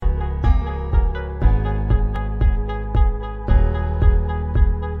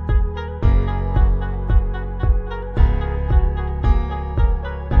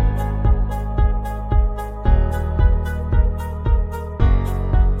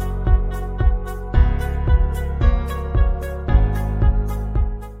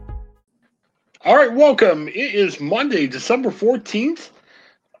right, welcome. It is Monday, December 14th.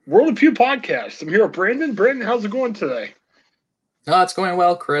 World of Pew podcast. I'm here with Brandon. Brandon, how's it going today? No, it's going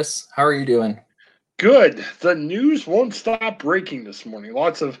well, Chris. How are you doing? Good. The news won't stop breaking this morning.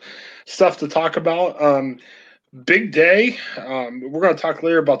 Lots of stuff to talk about. Big day. We're going to talk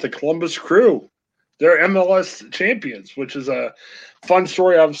later about the Columbus Crew. They're MLS champions, which is a fun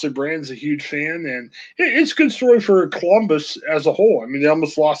story. Obviously, Brandon's a huge fan, and it's a good story for Columbus as a whole. I mean, they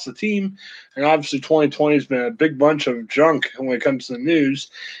almost lost the team, and obviously 2020 has been a big bunch of junk when it comes to the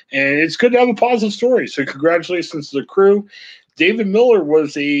news, and it's good to have a positive story. So congratulations to the Crew. David Miller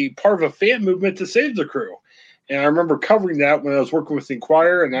was a part of a fan movement to save the Crew. And I remember covering that when I was working with the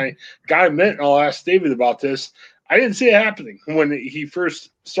Inquirer, and I got to admit, and I'll ask David about this, I didn't see it happening when he first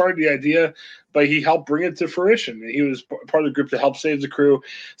started the idea, but he helped bring it to fruition. He was part of the group to help save the Crew.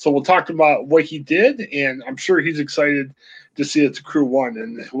 So we'll talk about what he did, and I'm sure he's excited to see that the Crew won.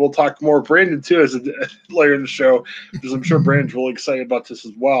 And we'll talk more Brandon, too, as later in the show, because I'm sure Brandon's really excited about this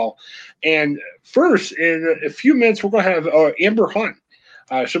as well. And first, in a few minutes, we're going to have Amber Hunt.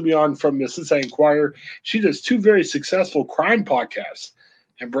 She'll be on from the Cincinnati Inquirer. She does two very successful crime podcasts.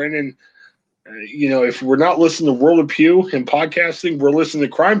 And Brandon, if we're not listening to World of Pew and podcasting, we're listening to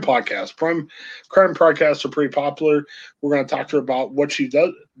crime podcasts. Crime podcasts are pretty popular. We're going to talk to her about what she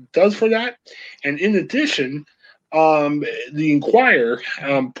does for that. And in addition, the Inquirer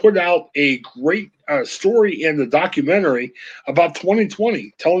put out a great story and the documentary about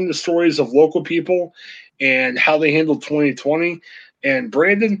 2020, telling the stories of local people and how they handled 2020. And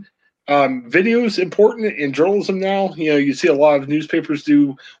Brandon, video is important in journalism now. You see a lot of newspapers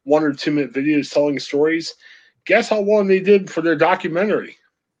do 1 or 2 minute videos telling stories. Guess how long they did for their documentary?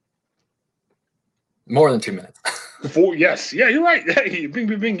 More than 2 minutes. Yes. Yeah, you're right. Hey, bing,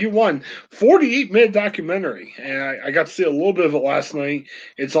 bing, bing, you won. 48-minute documentary. And I got to see a little bit of it last night.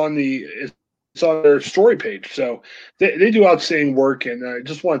 It's on their story page. So they do outstanding work. And I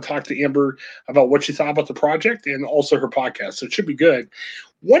just want to talk to Amber about what she thought about the project and also her podcast. So it should be good.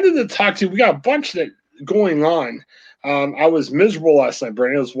 Wanted to talk to you. We got a bunch that going on. I was miserable last night,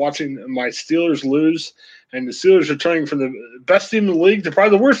 Brandon. I was watching my Steelers lose, and the Steelers are turning from the best team in the league to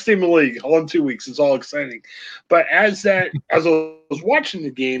probably the worst team in the league all in 2 weeks. It's all exciting. But as I was watching the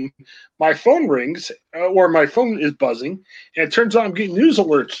game, my phone rings, or my phone is buzzing, and it turns out I'm getting news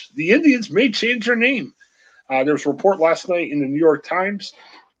alerts. The Indians may change their name. There was a report last night in the New York Times,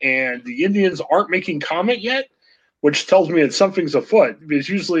 and the Indians aren't making comment yet, which tells me that something's afoot. Because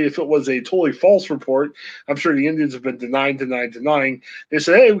usually if it was a totally false report, I'm sure the Indians have been denying. They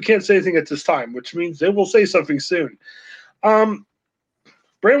say, hey, we can't say anything at this time, which means they will say something soon. Brandon,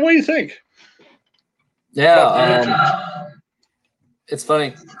 what do you think? Yeah, it's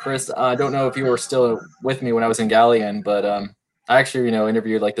funny, Chris. I don't know if you were still with me when I was in Galleon, but I actually,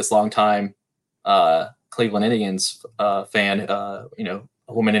 interviewed like this long time Cleveland Indians fan, a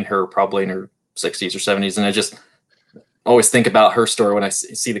woman probably in her 60s or 70s, and I just always think about her story when I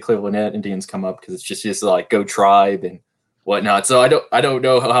see the Cleveland Indians come up, because it's just like go Tribe and whatnot. So I don't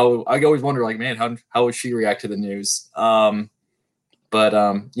know how. I always wonder, like, man, how would she react to the news? Yeah,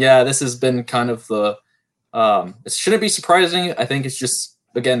 this has been kind of the. It shouldn't be surprising. I think it's just,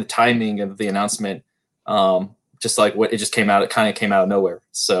 again, the timing of the announcement. Just like what it just came out. It kind of came out of nowhere.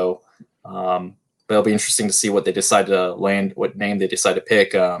 So, but it'll be interesting to see what they decide to land, what name they decide to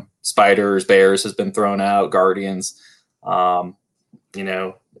pick. Spiders, Bears has been thrown out. Guardians.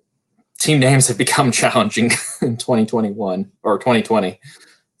 Team names have become challenging in 2021 or 2020.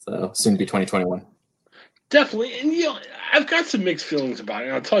 So soon to be 2021. Definitely. And, I've got some mixed feelings about it,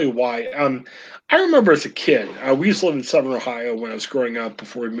 and I'll tell you why. I remember as a kid, we used to live in Southern Ohio when I was growing up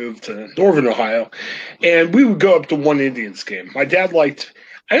before we moved to Northern Ohio, and we would go up to one Indians game.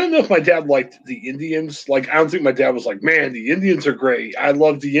 I don't know if my dad liked the Indians. Like, I don't think my dad was like, man, the Indians are great. I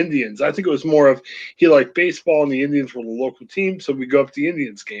love the Indians. I think it was more of he liked baseball and the Indians were the local team, so we go up to the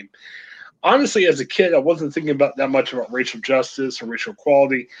Indians game. Honestly, as a kid, I wasn't thinking about that much about racial justice or racial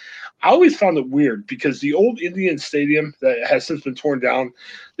equality. I always found it weird because the old Indian Stadium that has since been torn down,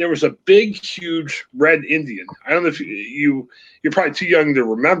 there was a big, huge red Indian. I don't know if you're probably too young to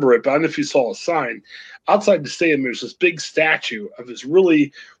remember it, but I don't know if you saw a sign. Outside the stadium, there's this big statue of this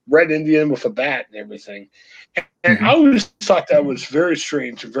really red Indian with a bat and everything. And I always thought that was very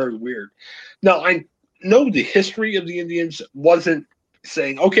strange and very weird. Now, I know the history of the Indians wasn't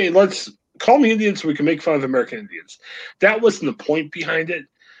saying, okay, let's call me Indian so we can make fun of American Indians. That wasn't the point behind it.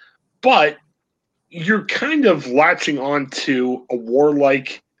 But you're kind of latching on to a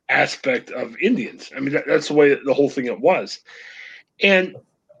warlike aspect of Indians. I mean, that's the way the whole thing it was. And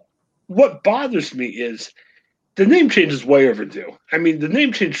what bothers me is the name change is way overdue. I mean, the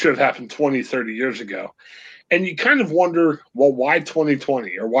name change should have happened 20, 30 years ago. And you kind of wonder, well, why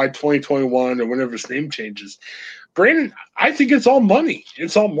 2020 or why 2021 or whenever this name changes? Brandon, I think it's all money.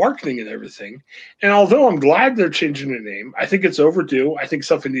 It's all marketing and everything. And although I'm glad they're changing the name, I think it's overdue. I think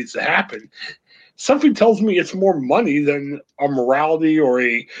something needs to happen. Something tells me it's more money than a morality or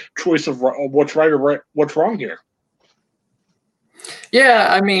a choice of what's right or what's wrong here. Yeah,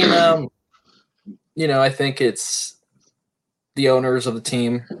 I mean, I think it's the owners of the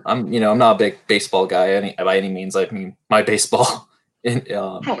team. I'm not a big baseball guy by any means. I mean, my baseball,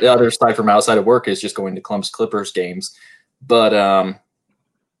 the other side from outside of work is just going to Columbus Clippers games. But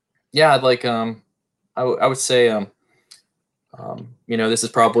yeah, like I would say, this is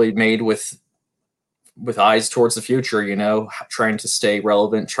probably made with eyes towards the future. Trying to stay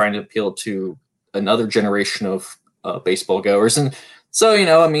relevant, trying to appeal to another generation of baseball goers, and so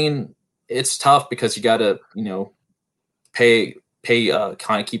I mean, it's tough because you got to pay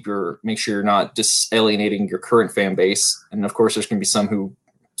kind of make sure you're not just alienating your current fan base. And of course there's going to be some who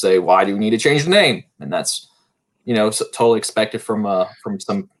say, why do we need to change the name? And that's totally expected from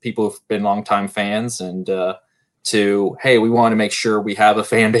some people who've been longtime fans, and to, hey, we want to make sure we have a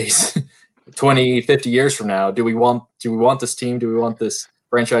fan base 20, 50 years from now. Do we want this team, do we want this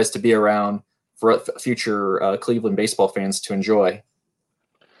franchise to be around for future Cleveland baseball fans to enjoy?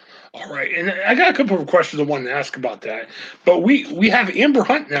 All right, and I got a couple of questions I wanted to ask about that, but we have Amber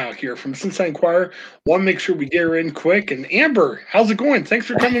Hunt now here from Cincinnati Enquirer. Want to make sure we get her in quick. And Amber, how's it going? Thanks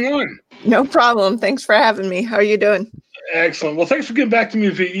for coming on. No problem. Thanks for having me. How are you doing? Excellent. Well, thanks for getting back to me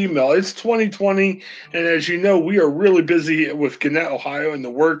via email. It's 2020, and as you know, we are really busy with Gannett, Ohio, and the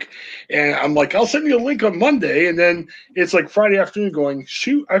work. And I'm like, I'll send you a link on Monday, and then it's like Friday afternoon going,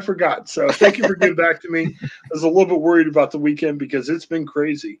 shoot, I forgot. So thank you for getting back to me. I was a little bit worried about the weekend because it's been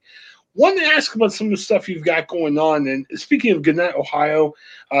crazy. Wanted to ask about some of the stuff you've got going on. And speaking of Gannett, Ohio,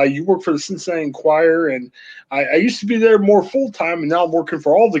 you work for the Cincinnati Enquirer, and I used to be there more full-time, and now I'm working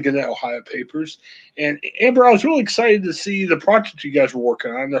for all the Gannett, Ohio papers. And Amber, I was really excited to see the project you guys were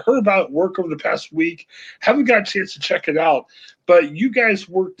working on. I heard about work over the past week. Haven't got a chance to check it out, but you guys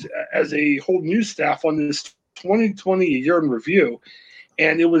worked as a whole news staff on this 2020 A Year in Review,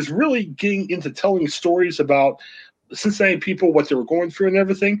 and it was really getting into telling stories about Cincinnati people, what they were going through and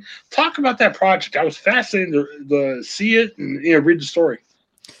everything. Talk about that project. I was fascinated to see it and read the story.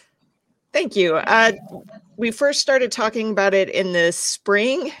 Thank you. We first started talking about it in the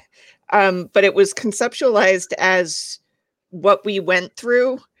spring, but it was conceptualized as what we went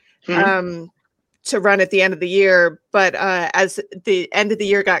through to run at the end of the year. But as the end of the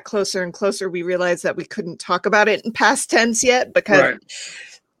year got closer and closer, we realized that we couldn't talk about it in past tense yet because,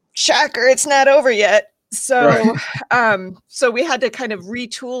 shocker, it's not over yet. So, so we had to kind of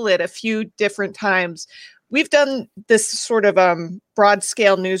retool it a few different times. We've done this sort of broad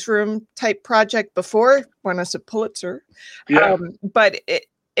scale newsroom type project before, won us a Pulitzer. But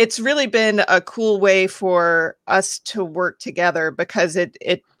it's really been a cool way for us to work together because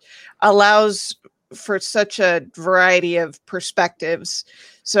it allows for such a variety of perspectives.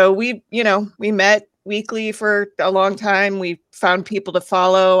 So we met weekly for a long time. We found people to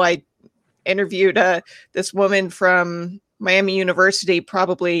follow. I interviewed this woman from Miami University,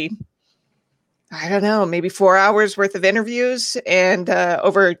 probably, I don't know, maybe 4 hours worth of interviews and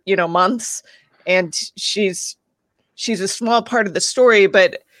over, months. And she's a small part of the story,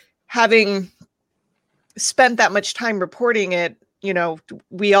 but having spent that much time reporting it,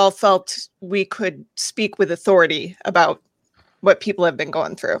 we all felt we could speak with authority about what people have been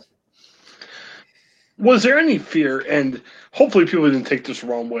going through. Was there any fear, and hopefully people didn't take this the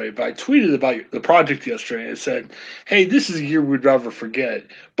wrong way, but I tweeted about the project yesterday and said, hey, this is a year we'd never forget.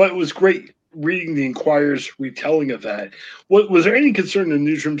 But it was great reading the Enquirer's retelling of that. Was there any concern in the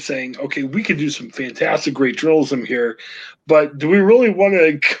newsroom saying, okay, we could do some fantastic, great journalism here, but do we really want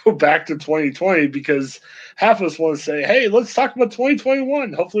to go back to 2020? Because half of us want to say, hey, let's talk about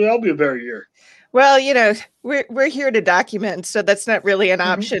 2021. Hopefully that'll be a better year. Well, we're here to document, so that's not really an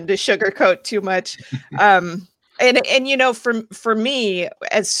option to sugarcoat too much. And for me,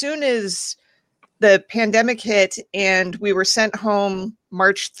 as soon as the pandemic hit and we were sent home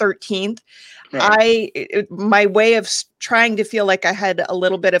March 13th, my way of trying to feel like I had a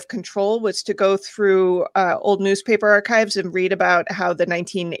little bit of control was to go through old newspaper archives and read about how the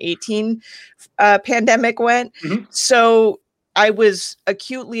 1918 pandemic went. So I was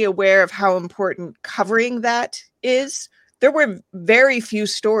acutely aware of how important covering that is. There were very few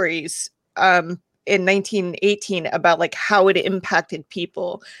stories in 1918 about like how it impacted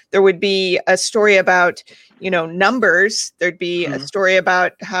people. There would be a story about, numbers. There'd be a story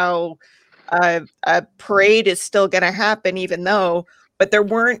about how a parade is still going to happen, even though, but there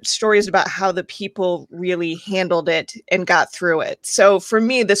weren't stories about how the people really handled it and got through it. So for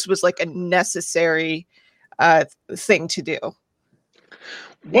me, this was like a necessary thing to do.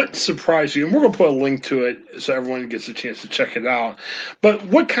 What surprised you? And we're going to put a link to it so everyone gets a chance to check it out. But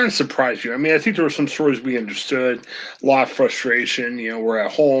what kind of surprised you? I mean, I think there were some stories we understood, a lot of frustration. We're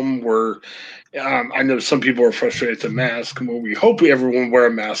at home. I know some people are frustrated at the mask. Well, we hope everyone wear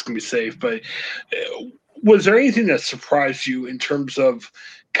a mask and be safe. But was there anything that surprised you in terms of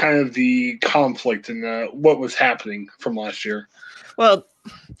kind of the conflict and what was happening from last year? Well,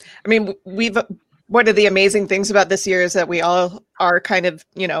 I mean, one of the amazing things about this year is that we all are kind of,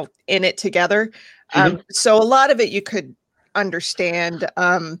 in it together. So a lot of it you could understand.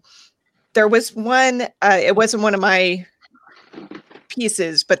 There was one, it wasn't one of my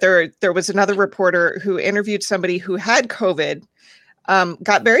pieces, but there was another reporter who interviewed somebody who had COVID,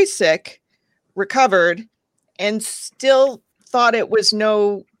 got very sick, recovered, and still thought it was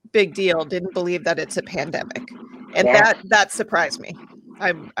no big deal, didn't believe that it's a pandemic. And Wow. that surprised me.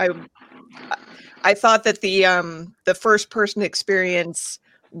 I thought that the first person experience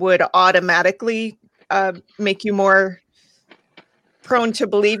would automatically make you more prone to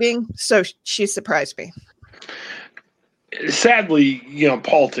believing. So she surprised me. Sadly,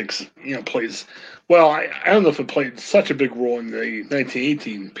 politics, plays. Well, I don't know if it played such a big role in the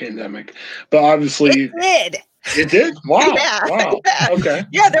 1918 pandemic, but obviously it did. It did? Wow! Yeah. Wow! Yeah. Okay.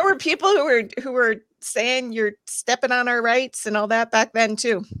 Yeah, there were people who were saying you're stepping on our rights and all that back then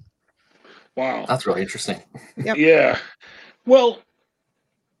too. Wow, that's really interesting. Yep. Yeah. Well,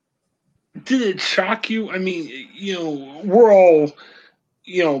 did it shock you? I mean, we're all,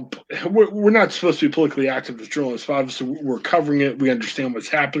 we're not supposed to be politically active as journalists, but obviously we're covering it. We understand what's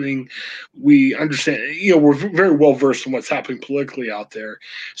happening. We understand, we're very well versed in what's happening politically out there.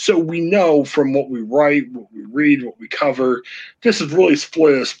 So we know from what we write, what we read, what we cover, this has really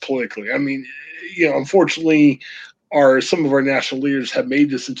split us politically. I mean, unfortunately, some of our national leaders have made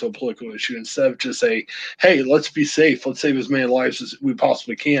this into a political issue instead of just say, hey, let's be safe. Let's save as many lives as we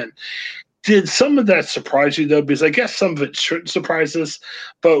possibly can. Did some of that surprise you, though? Because I guess some of it shouldn't surprise us.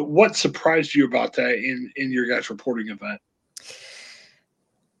 But what surprised you about that in your guys' reporting event?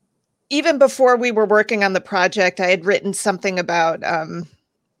 Even before we were working on the project, I had written something about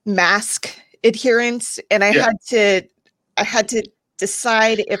mask adherence, and I had to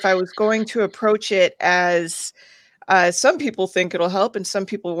decide if I was going to approach it as some people think it'll help and some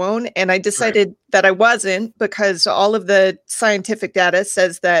people won't. And I decided that I wasn't, because all of the scientific data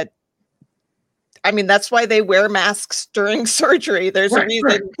says that, I mean, that's why they wear masks during surgery. There's a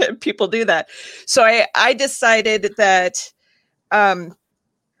reason that people do that. So I decided that I,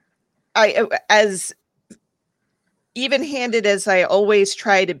 as even-handed as I always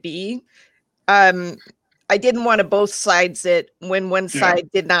try to be, I didn't want to both sides it when one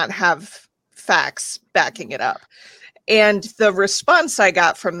side did not have facts backing it up. And the response I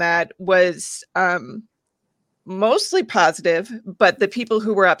got from that was mostly positive, but the people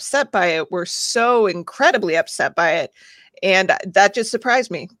who were upset by it were so incredibly upset by it. And that just surprised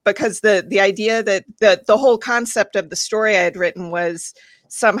me, because the idea that the whole concept of the story I had written was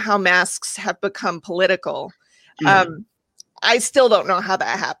somehow masks have become political. Mm-hmm. I still don't know how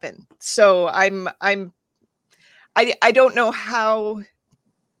that happened. So I don't know how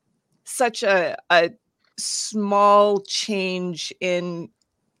such a small change in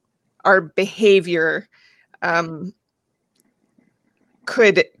our behavior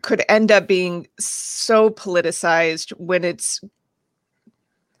could end up being so politicized when it's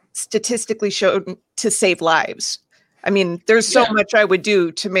statistically shown to save lives. I mean, there's so much I would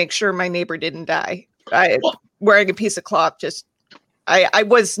do to make sure my neighbor didn't die. Wearing a piece of cloth, I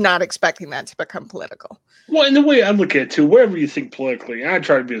was not expecting that to become political. Well, and the way I look at it too, wherever you think politically, and I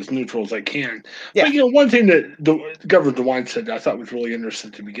try to be as neutral as I can. Yeah. But one thing that Governor DeWine said that I thought was really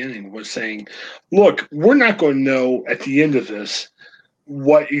interesting at the beginning was saying, look, we're not going to know at the end of this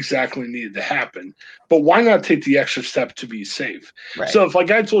what exactly needed to happen, but why not take the extra step to be safe? Right. So if I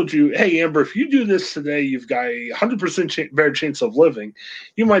told you, hey, Amber, if you do this today, you've got a 100% better chance of living,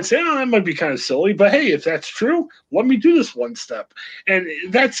 you might say, oh, that might be kind of silly, but hey, if that's true, let me do this one step. And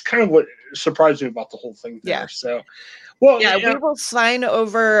that's kind of what surprised me about the whole thing there. Yeah. So, well, we will sign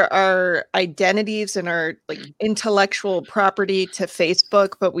over our identities and our intellectual property to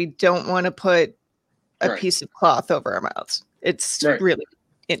Facebook, but we don't want to put a piece of cloth over our mouths. It's really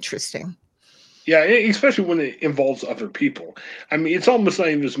interesting. Yeah, especially when it involves other people. I mean, it's almost not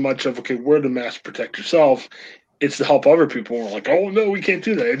even as much of, okay, wear the mask, protect yourself. It's to help other people. We're like, oh, no, we can't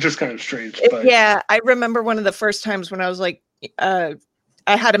do that. It's just kind of strange. But yeah, I remember one of the first times when I was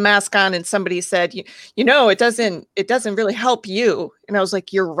I had a mask on and somebody said, you know, it doesn't really help you. And I was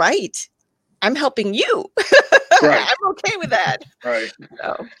like, you're right. I'm helping you. Right. I'm okay with that. Right.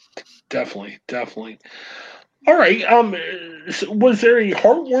 So. Definitely. All right. Was there a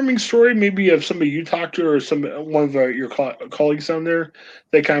heartwarming story, maybe of somebody you talked to, or one of your colleagues down there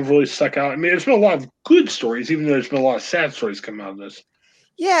that kind of really stuck out? I mean, there's been a lot of good stories, even though there's been a lot of sad stories coming out of this.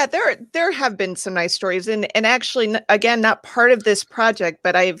 Yeah, there have been some nice stories, and actually, again, not part of this project,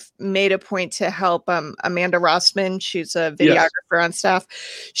 but I've made a point to help Amanda Rossman. She's a videographer on staff.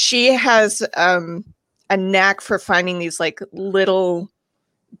 She has a knack for finding these like little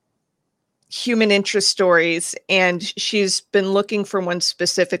human interest stories, and she's been looking for ones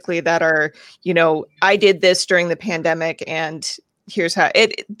specifically that are, you know, I did this during the pandemic, and here's how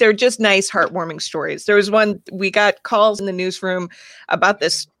they're just nice, heartwarming stories. There was one, we got calls in the newsroom about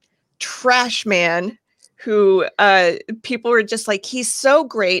this trash man who people were just like, he's so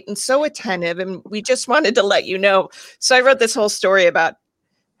great and so attentive, and we just wanted to let you know. So I wrote this whole story about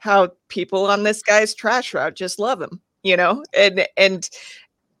how people on this guy's trash route just love him, you know, and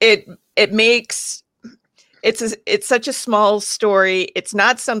it makes it's such a small story. It's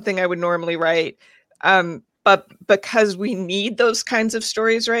not something I would normally write. But because we need those kinds of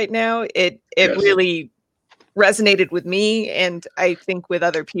stories right now, it really resonated with me, and I think with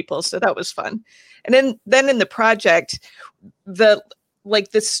other people. So that was fun. And then in the project, the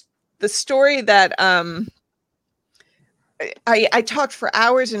story that I talked for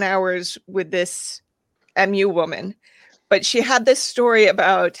hours and hours with this MU woman, but she had this story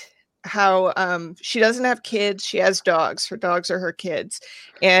about how she doesn't have kids. She has dogs. Her dogs are her kids,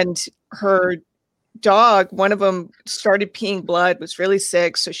 and her dog, one of them started peeing blood, was really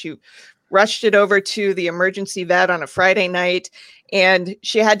sick. So she rushed it over to the emergency vet on a Friday night, and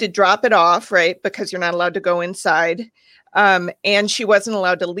she had to drop it off, right? Because you're not allowed to go inside. And she wasn't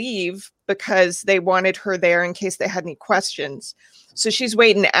allowed to leave because they wanted her there in case they had any questions. So she's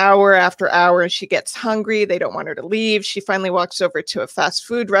waiting hour after hour, and she gets hungry. They don't want her to leave. She finally walks over to a fast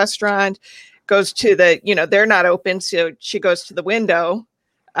food restaurant, goes to the, you know, they're not open. So she goes to the window,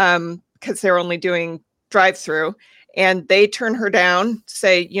 because they're only doing drive-through, and they turn her down,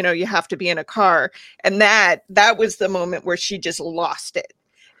 say, you know, you have to be in a car. And that was the moment where she just lost it.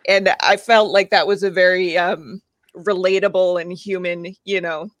 And I felt like that was a very relatable and human, you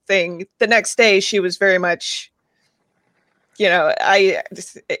know, thing. The next day she was very much, you know,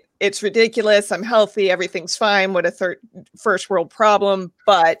 it's ridiculous. I'm healthy. Everything's fine. What a first world problem.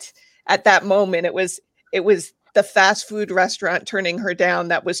 But at that moment, it was the fast food restaurant turning her down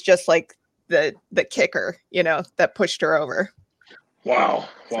that was just like the kicker, you know, that pushed her over. Wow.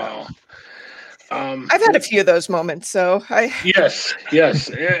 I've had a few of those moments, so yes.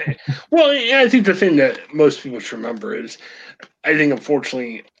 Well, I think the thing that most people should remember is, I think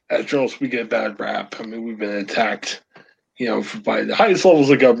unfortunately as journalists we get a bad rap. I mean, we've been attacked, you know, by the highest levels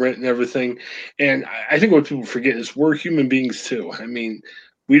of government and everything, and I think what people forget is we're human beings too. I mean,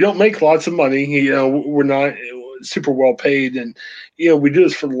 we don't make lots of money, you know, we're not super well paid, and you know, we do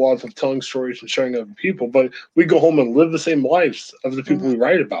this for the love of telling stories and showing other people, but we go home and live the same lives of the people we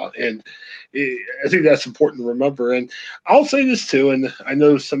write about, and I think that's important to remember. And I'll say this too, and I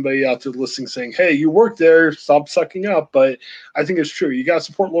know somebody out there listening saying, hey, you work there, stop sucking up, but I think it's true. You got to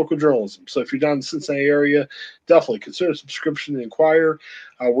support local journalism. So if you're down in the Cincinnati area, definitely consider a subscription to Inquirer.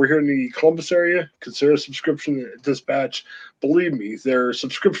 We're here in the Columbus area. Consider a subscription to Dispatch. Believe me, their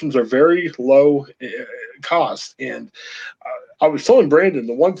subscriptions are very low cost. And I was telling Brandon,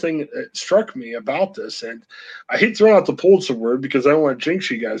 the one thing that struck me about this, and I hate throwing out the Pulitzer word because I don't want to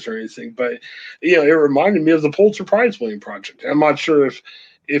jinx you guys or anything, but you know, it reminded me of the Pulitzer Prize winning project. I'm not sure if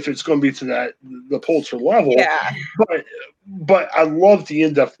it's going to be to the Pulitzer level, but I love the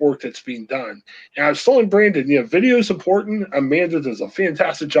in-depth work that's being done. And I was telling Brandon, you know, video is important. Amanda does a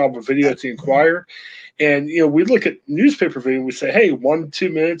fantastic job with video at the Inquirer. And, you know, we look at newspaper video and we say, hey,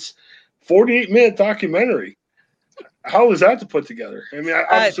 1-2 minutes, 48-minute documentary. How was that to put together? I mean,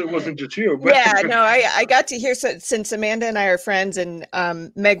 obviously it wasn't just you. But. Yeah, no, I got to hear, since Amanda and I are friends, and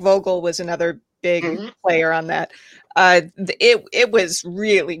Meg Vogel was another big player on that. It was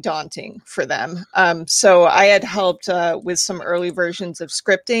really daunting for them. So I had helped with some early versions of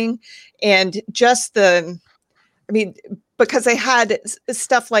scripting, and just because I had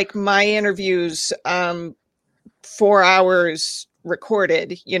stuff like my interviews, 4 hours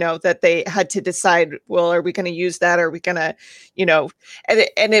recorded, you know, that they had to decide, well, are we going to use that? Are we going to, you know, and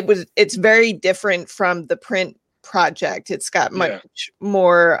it's very different from the print project. It's got much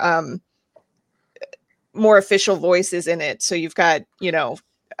more official voices in it. So you've got, you know,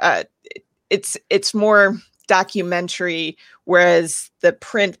 it's more documentary, whereas the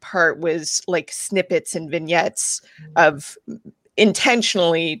print part was like snippets and vignettes of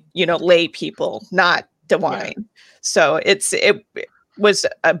intentionally, lay people, not DeWine. Yeah. So it was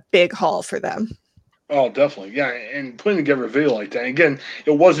a big haul for them. Oh, definitely. Yeah. And putting together a video like that, again,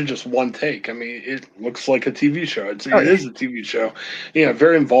 it wasn't just one take. I mean, it looks like a TV show. It is a TV show. Yeah,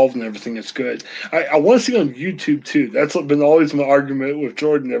 very involved in everything. It's good. I want to see it on YouTube, too. That's been always my argument with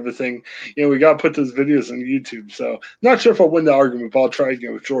Jordan and everything. We got to put those videos on YouTube. So, not sure if I'll win the argument, but I'll try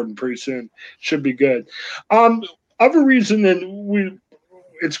again with Jordan pretty soon. Should be good. Other reason, and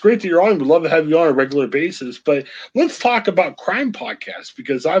it's great that you're on. We'd love to have you on a regular basis. But let's talk about crime podcasts,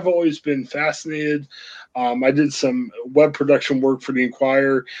 because I've always been fascinated. I did some web production work for the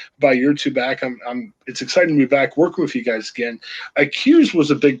Inquirer about a year or two back. It's exciting to be back working with you guys again. Accused was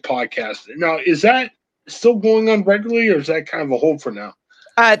a big podcast. Now, is that still going on regularly, or is that kind of a hold for now?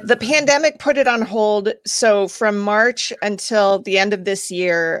 The pandemic put it on hold. So from March until the end of this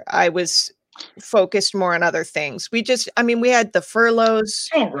year, I was focused more on other things. We had the furloughs,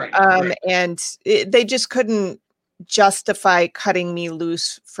 right. And they just couldn't justify cutting me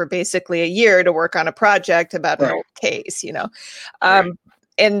loose for basically a year to work on a project about an old case, Right.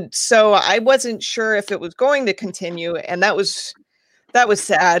 And so I wasn't sure if it was going to continue, and that was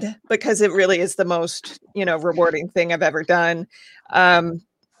sad, because it really is the most, rewarding thing I've ever done.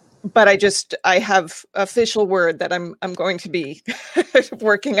 But I have official word that I'm going to be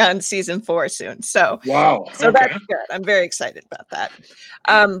working on season 4 soon. So wow. So that's good. I'm very excited about that.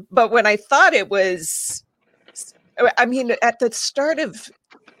 But when I thought it was, at the start of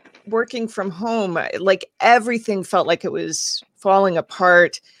working from home, like everything felt like it was falling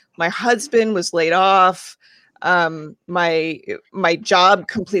apart. My husband was laid off. My job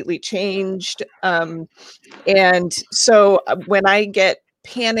completely changed. And so when I get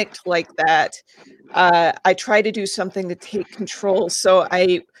panicked like that, I try to do something to take control. So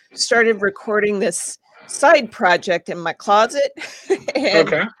I started recording this side project in my closet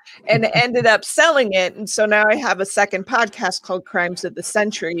and ended up selling it. And so now I have a second podcast called Crimes of the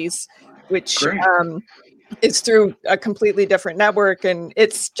Centuries, which is through a completely different network. And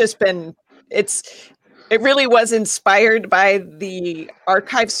it's just been, it really was inspired by the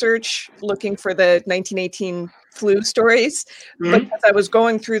archive search looking for the 1918 flu stories, because I was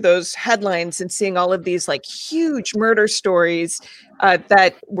going through those headlines and seeing all of these like huge murder stories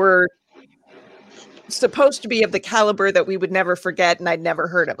that were supposed to be of the caliber that we would never forget, and I'd never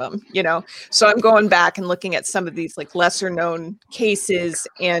heard of them, So I'm going back and looking at some of these like lesser known cases,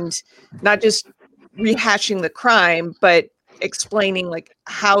 and not just rehashing the crime, but explaining like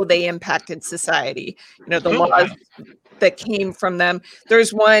how they impacted society, the laws that came from them.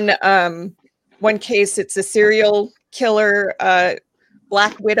 There's one case, it's a serial killer,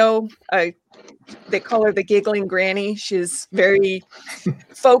 Black Widow. They call her the giggling granny. She's very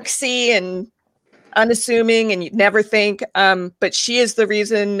folksy and unassuming, and you'd never think. But she is the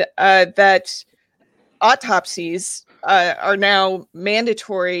reason that autopsies are now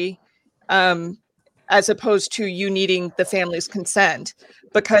mandatory, as opposed to you needing the family's consent,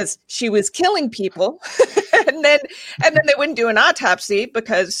 because she was killing people, and then they wouldn't do an autopsy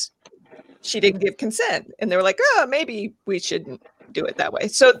because she didn't give consent, and they were like, oh, maybe we shouldn't do it that way.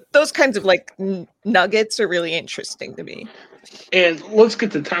 So those kinds of like nuggets are really interesting to me. And let's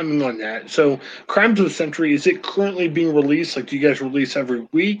get the timing on that. So Crimes of the Century, is it currently being released? Like, do you guys release every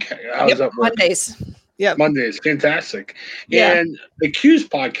week? How does that work? Mondays. Yeah. Mondays. Fantastic. Yeah. And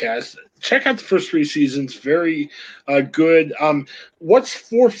Accused podcast, check out the first 3 seasons. Very good. What's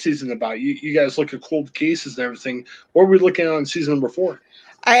 4th season about? You guys look at cold cases and everything. What are we looking at on season number 4?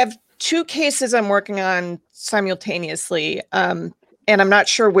 I have 2 cases I'm working on simultaneously. And I'm not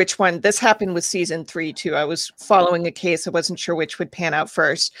sure which one. This happened with season 3 too. I was following a case. I wasn't sure which would pan out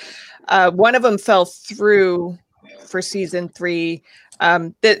first. One of them fell through for season 3.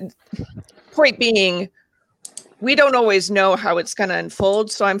 The point being, we don't always know how it's going to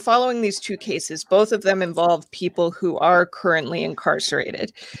unfold. So I'm following these 2 cases. Both of them involve people who are currently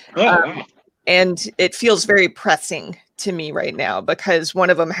incarcerated. Wow. And it feels very pressing to me right now, because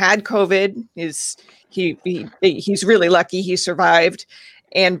one of them had COVID. He's really lucky he survived.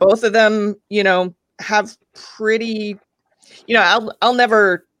 And both of them, have pretty, I'll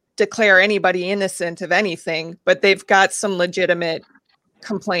never declare anybody innocent of anything, but they've got some legitimate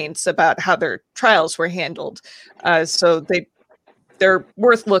complaints about how their trials were handled. So they're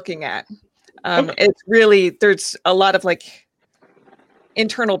worth looking at. It's really, there's a lot of like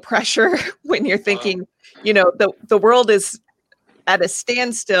internal pressure when you're thinking, the world is at a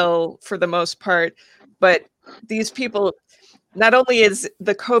standstill for the most part, but these people, not only is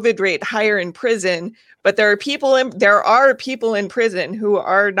the COVID rate higher in prison, but there are people in prison who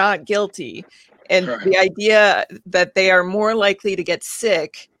are not guilty. And the idea that they are more likely to get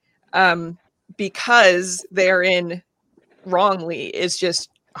sick because they're in wrongly is just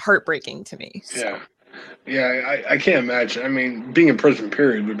heartbreaking to me. So. Yeah, I can't imagine. I mean, being in prison,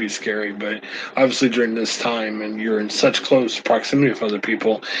 period, would be scary. But obviously during this time and you're in such close proximity with other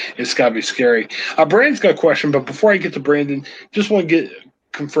people, it's got to be scary. Brandon's got a question, but before I get to Brandon, just want to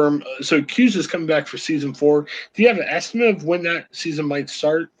confirm. So Accused is coming back for season 4. Do you have an estimate of when that season might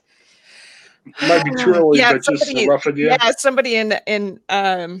start? It might be too early, but just a rough idea. Yeah, somebody in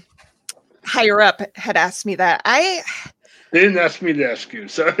higher up had asked me that. They didn't ask me to ask you,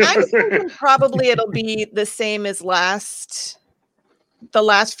 so I'm thinking probably it'll be the same as the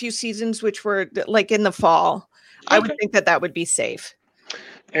last few seasons, which were like in the fall. Okay. I would think that would be safe.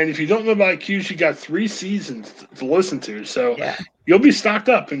 And if you don't know about Accused, you got 3 seasons to listen to, so you'll be stocked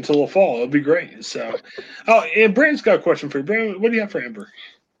up until the fall. It'll be great. So, and Brandon's got a question for you. Brandon, what do you have for Amber?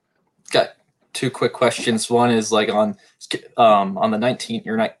 Got 2 quick questions. One is like on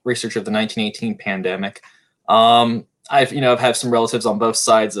the research of the 1918 pandemic. I've had some relatives on both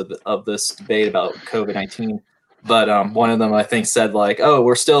sides of this debate about COVID-19, but one of them I think said like, "Oh,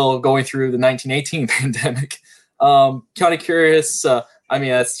 we're still going through the 1918 pandemic." Kind of curious. I mean,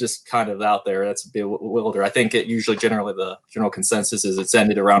 that's just kind of out there. That's a bit wilder. I think generally the general consensus is it's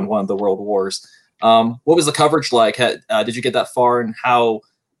ended around one of the world wars. What was the coverage like? Did you get that far, and how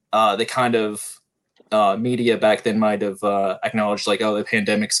the kind of media back then might have acknowledged like, "Oh, the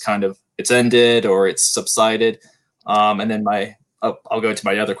pandemic's it's ended or it's subsided." And then I'll go into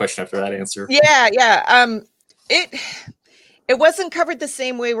my other question after that answer. Yeah. It wasn't covered the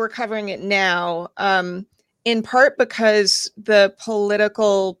same way we're covering it now, in part because the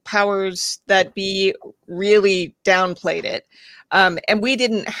political powers that be really downplayed it. And we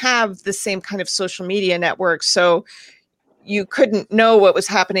didn't have the same kind of social media network. So you couldn't know what was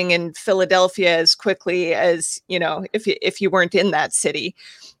happening in Philadelphia as quickly as, if you weren't in that city.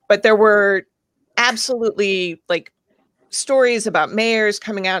 But there were absolutely like stories about mayors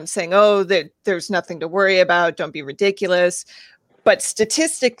coming out and saying, "Oh, there's nothing to worry about. Don't be ridiculous." But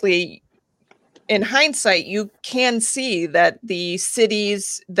statistically, in hindsight, you can see that the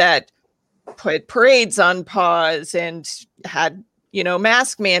cities that put parades on pause and had,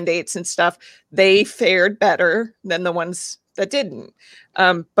 mask mandates and stuff, they fared better than the ones that didn't.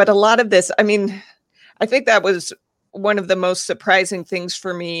 But a lot of this, I mean, I think that was one of the most surprising things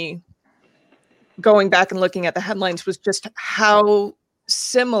for me going back and looking at the headlines, was just how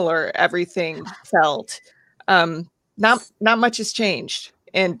similar everything felt. Not much has changed,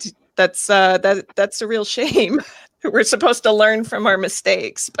 and that's a real shame. We're supposed to learn from our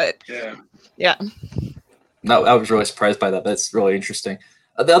mistakes, but yeah. No, I was really surprised by that. That's really interesting.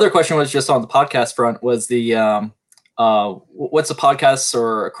 The other question was just on the podcast front. Was the what's a podcast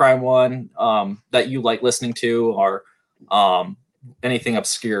or a crime one that you like listening to, or anything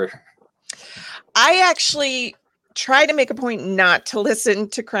obscure? I actually try to make a point not to listen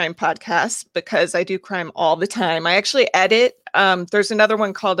to crime podcasts because I do crime all the time. I actually edit. There's another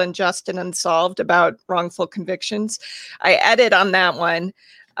one called Unjust and Unsolved about wrongful convictions. I edit on that one.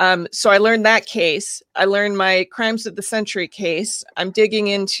 So I learned that case. I learned my Crimes of the Century case. I'm digging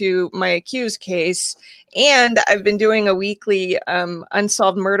into my Accused case. And I've been doing a weekly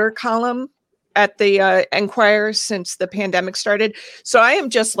unsolved murder column at the Enquirer since the pandemic started. So I am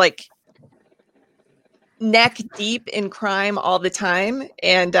just like neck deep in crime all the time.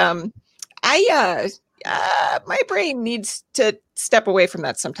 And my brain needs to step away from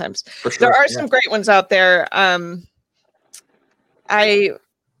that sometimes. For sure, there are some great ones out there. I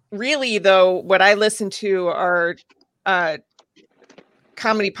really, though, what I listen to are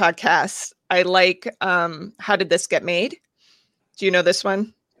comedy podcasts. I like How Did This Get Made? Do you know this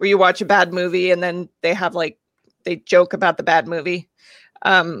one? Where you watch a bad movie and then they joke about the bad movie.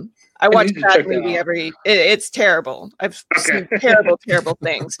 I watch that movie it's terrible. I've seen terrible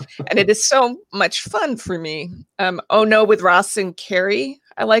things. And it is so much fun for me. Oh No with Ross and Carrie,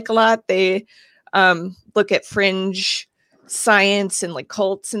 I like a lot. They look at fringe science and like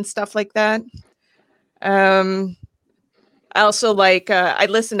cults and stuff like that. I also like, I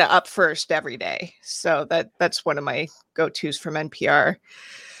listen to Up First every day. So that's one of my go-tos from NPR.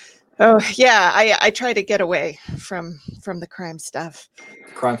 Oh yeah, I try to get away from the crime stuff.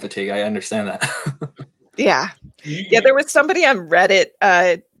 Crime fatigue, I understand that. Yeah, there was somebody on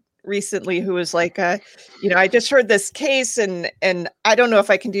Reddit recently who was like, I just heard this case and I don't know if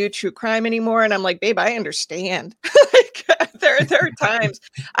I can do true crime anymore. And I'm like, babe, I understand. There are times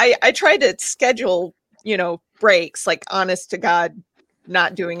I try to schedule breaks, like honest to God,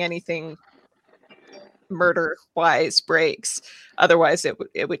 not doing anything murder wise breaks. Otherwise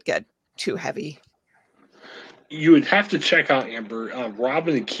it would get too heavy. You would have to check out Amber.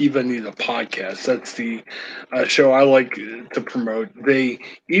 Robin and Kiva Need a Podcast. That's the show I like to promote.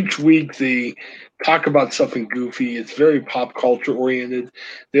 Each week they talk about something goofy. It's very pop culture oriented.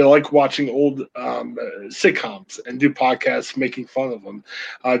 They like watching old sitcoms and do podcasts making fun of them.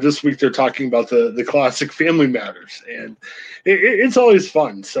 This week they're talking about the classic Family Matters, and it's always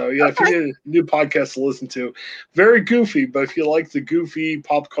fun. So yeah, if you need a new podcast to listen to, very goofy, but if you like the goofy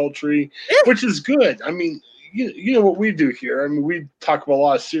pop culture, which is good. I mean, you know what we do here. I mean, we talk about a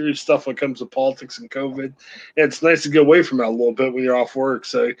lot of serious stuff when it comes to politics and COVID. And it's nice to get away from that a little bit when you're off work.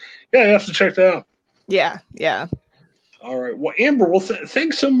 So, yeah, you have to check that out. Yeah. All right. Well, Amber,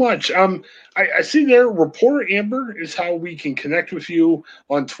 thanks so much. I see there, Reporter Amber is how we can connect with you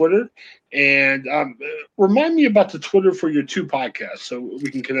on Twitter. And remind me about the Twitter for your 2 podcasts so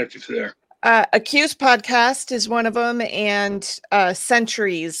we can connect you there. Accused Podcast is one of them, and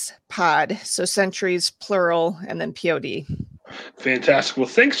Centuries Pod. So Centuries plural and then POD. Fantastic. Well,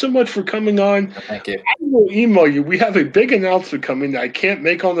 thanks so much for coming on. Thank you. I will email you. We have a big announcement coming that I can't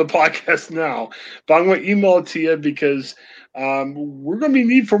make on the podcast now, but I'm going to email it to you because we're going to be in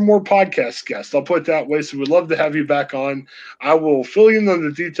need for more podcast guests. I'll put it that way. So we'd love to have you back on. I will fill you in on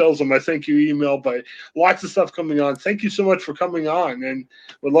the details on my thank you email, but lots of stuff coming on. Thank you so much for coming on, and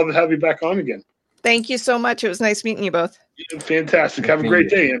we'd love to have you back on again. Thank you so much. It was nice meeting you both. Fantastic. Have a great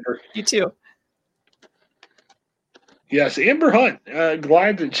day, Amber. You too. Yes, Amber Hunt.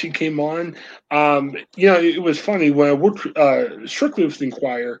 Glad that she came on. It was funny when I worked strictly with the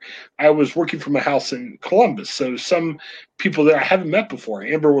Inquirer. I was working from a house in Columbus, so some people that I haven't met before.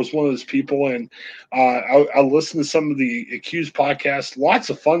 Amber was one of those people, and I listened to some of the Accused podcasts. Lots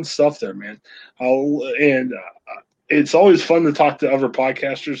of fun stuff there, man. It's always fun to talk to other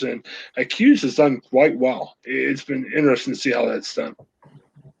podcasters, and Accused has done quite well. It's been interesting to see how that's done.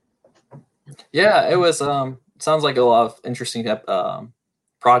 Yeah, it was. Sounds like a lot of interesting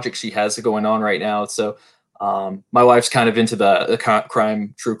projects she has going on right now. So my wife's kind of into the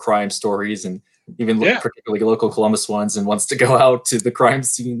true crime stories, and even particularly local Columbus ones, and wants to go out to the crime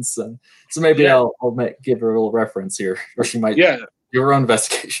scenes. So maybe I'll give her a little reference here, or she might do her own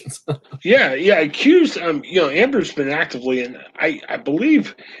investigations. Accused. Amber's been actively, and I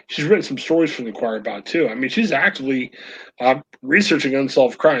believe she's written some stories for the Inquirer about too. I mean, she's actively researching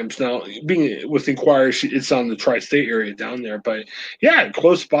unsolved crimes. Now, being with the Inquirer, it's on the tri-state area down there, but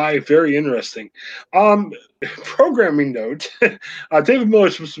close by, very interesting. Programming note: David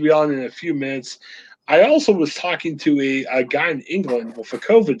Miller's supposed to be on in a few minutes. I also was talking to a guy in England with a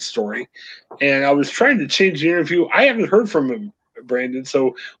COVID story, and I was trying to change the interview. I haven't heard from him, Brandon,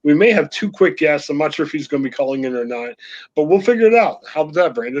 so we may have 2 quick guests. I'm not sure if he's going to be calling in or not, but we'll figure it out. How about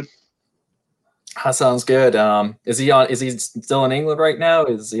that, Brandon? That sounds good. Is he still in England right now?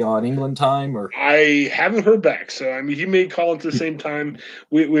 Is he on England time, or? I haven't heard back, so I mean, he may call at the same time.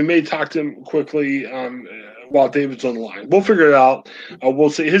 We may talk to him quickly while David's on the line. We'll figure it out. We'll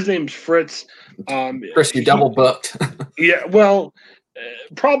see. His name's Fritz. Chris, you double booked.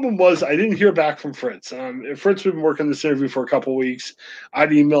 Problem was I didn't hear back from Fritz. Fritz had been working this interview for a couple of weeks.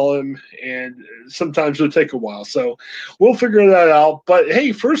 I'd email him, and sometimes it would take a while. So we'll figure that out. But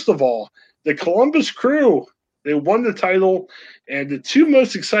hey, first of all, the Columbus Crew, they won the title, and the 2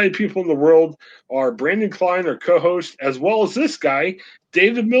 most excited people in the world are Brandon Klein, our co-host, as well as this guy,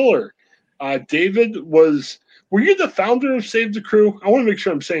 David Miller. David, were you the founder of Save the Crew? I want to make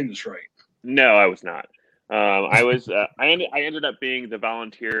sure I'm saying this right. No, I was not. I was. I ended up being the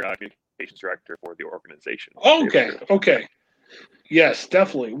volunteer communications director for the organization. Okay. Yes,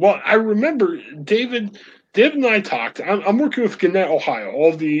 definitely. Well, I remember David and I talked. I'm working with Gannett, Ohio,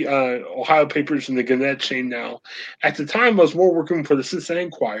 all the Ohio papers in the Gannett chain now. At the time, I was more working for the Cincinnati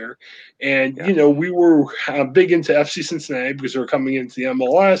Inquirer, and we were big into FC Cincinnati because they were coming into the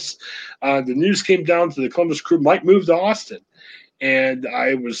MLS. The news came down to the Columbus Crew might move to Austin. And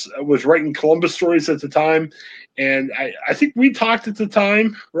I was writing Columbus stories at the time, and I think we talked at the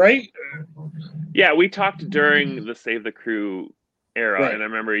time, right? Yeah, we talked during the Save the Crew era, right. And I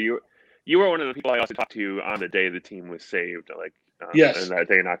remember you were one of the people I also talked to on the day the team was saved, yes, and that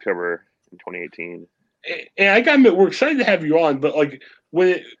day in October in 2018. And I got to admit, we're excited to have you on, but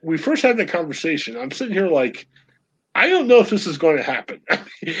when we first had that conversation, I'm sitting here like, I don't know if this is going to happen.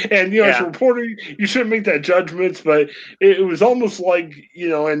 And, as a reporter, you shouldn't make that judgment, but it was almost like,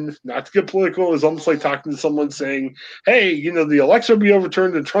 and not to get political, it was almost like talking to someone saying, hey, the election will be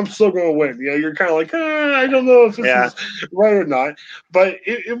overturned and Trump's still going to win. You're kind of like, I don't know if this is right or not. But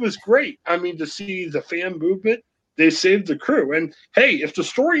it was great. I mean, to see the fan movement, they saved the Crew. And, hey, if the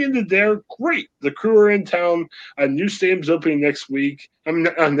story ended there, great. The Crew are in town. A new stadium's opening next week. I mean,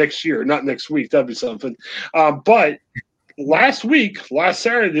 next year, not next week. That'd be something. But last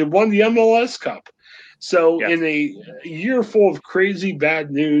Saturday, they won the MLS Cup. So in a year full of crazy bad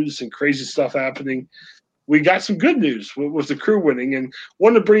news and crazy stuff happening, we got some good news with the Crew winning. And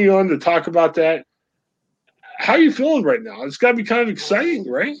wanted to bring you on to talk about that. How are you feeling right now? It's got to be kind of exciting,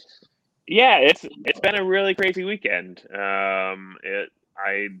 right? Yeah, it's been a really crazy weekend. I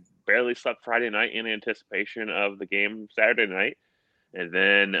barely slept Friday night in anticipation of the game Saturday night. And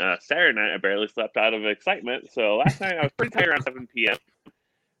then Saturday night, I barely slept out of excitement. So last night, I was pretty tired around 7 p.m.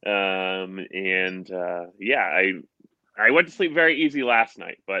 I went to sleep very easy last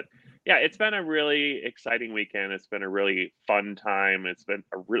night. But yeah, it's been a really exciting weekend. It's been a really fun time. It's been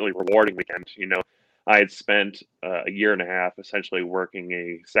a really rewarding weekend. I had spent a year and a half essentially working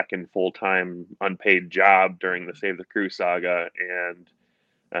a second full-time unpaid job during the Save the Crew saga. And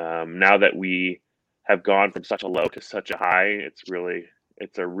now that we have gone from such a low to such a high,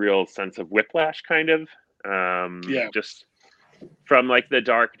 it's a real sense of whiplash kind of. Just from like the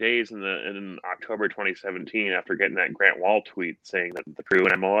dark days in October 2017 after getting that Grant Wall tweet saying that the Crew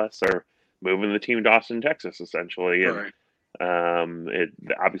and MLS are moving the team to Austin, Texas, essentially. And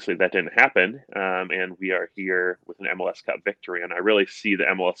obviously that didn't happen. And we are here with an MLS Cup victory. And I really see the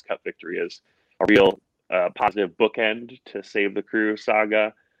MLS Cup victory as a real positive bookend to Save the Crew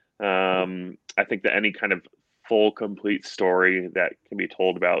saga. I think that any kind of full, complete story that can be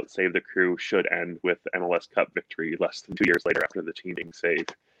told about Save the Crew should end with the MLS Cup victory less than 2 years later after the team being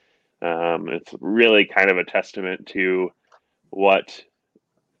saved. It's really kind of a testament to what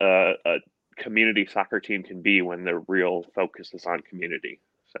a community soccer team can be when the real focus is on community.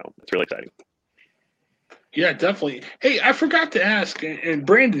 So it's really exciting. Yeah, definitely. Hey, I forgot to ask, and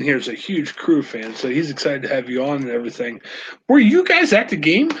Brandon here is a huge Crew fan, so he's excited to have you on and everything. Were you guys at the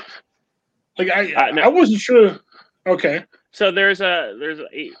game? Like I wasn't sure. Okay. So there's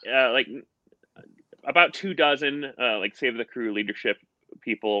like about 24 like Save the Crew leadership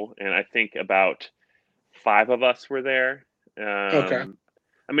people, and I think about 5 of us were there. Okay.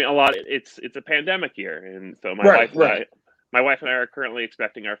 I mean, a lot. It's a pandemic year, and so my wife and I are currently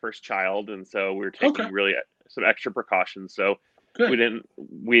expecting our first child, and so we're taking really some extra precautions. So we didn't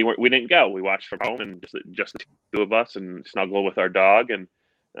go. We watched from home and just the 2 of us and snuggle with our dog and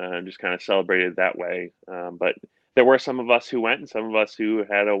just kind of celebrated that way. But there were some of us who went and some of us who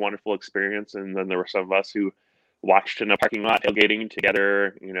had a wonderful experience, and then there were some of us who watched in a parking lot tailgating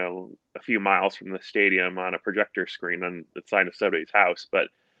together, a few miles from the stadium on a projector screen on the side of somebody's house. But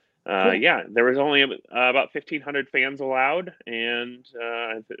there was only about 1,500 fans allowed, and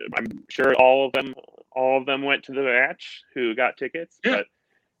I'm sure all of them went to the match who got tickets. But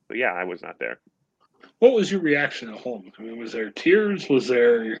yeah, I was not there. What was your reaction at home? I mean, was there tears?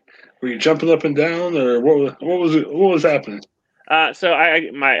 Were you jumping up and down, or what was happening? So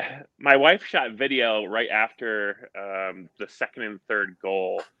my wife shot video right after the second and third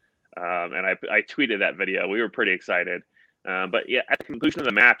goal, and I tweeted that video. We were pretty excited. But yeah, at the conclusion of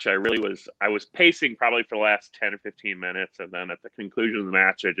the match, I was pacing probably for the last 10 or 15 minutes. And then at the conclusion of the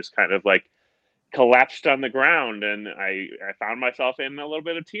match, I just kind of like collapsed on the ground, and I found myself in a little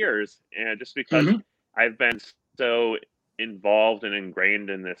bit of tears. And just because I've been so involved and ingrained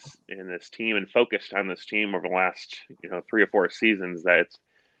in this team and focused on this team over the last 3 or 4 seasons, that it's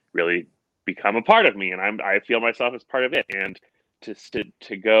really become a part of me, and I feel myself as part of it. And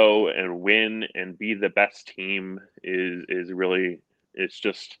to go and win and be the best team is really, it's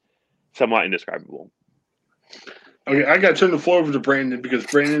just somewhat indescribable. Okay, I got to turn the floor over to Brandon because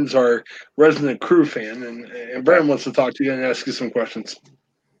Brandon's our resident Crew fan, and Brandon wants to talk to you and ask you some questions.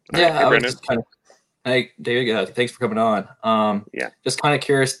 Yeah, I was just hey, David, thanks for coming on. Just kind of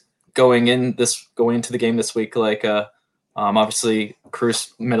curious going into the game this week. Like, obviously,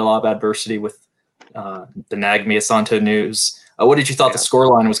 Crew's met a lot of adversity with the Nagbe Asante news. What did you thought the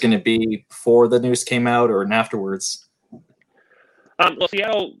scoreline was going to be before the news came out or afterwards? Well,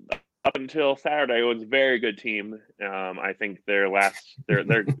 Seattle up until Saturday was a very good team. I think their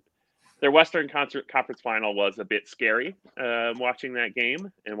Western Conference final was a bit scary. Watching that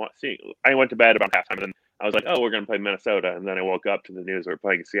game and I went to bed about halftime, and I was like, "Oh, we're going to play Minnesota," and then I woke up to the news we were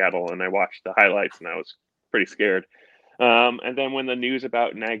playing Seattle, and I watched the highlights, and I was pretty scared. And then when the news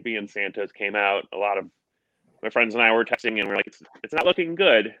about Nagbe and Santos came out, a lot of my friends and I were texting, and we're like, it's not looking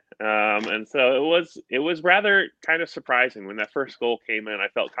good. And so it was rather kind of surprising when that first goal came in. I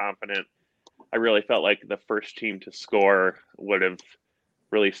felt confident. I really felt like the first team to score would have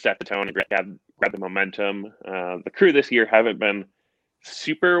really set the tone and grab the momentum. The Crew this year haven't been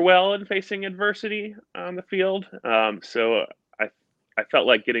super well in facing adversity on the field. So I felt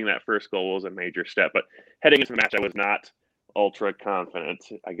like getting that first goal was a major step. But heading into the match, I was not ultra confident,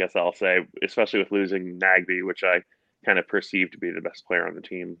 I guess I'll say, especially with losing Nagby, which I kind of perceived to be the best player on the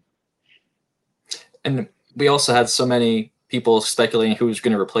team. And we also had so many people speculating who was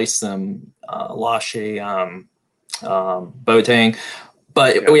going to replace them, Lashe, Boateng,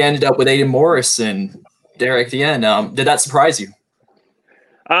 but we ended up with Aiden Morris and Derek at the end. Did that surprise you?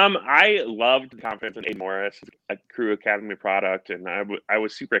 I loved the confidence in Aiden Morris, a Crew Academy product, and I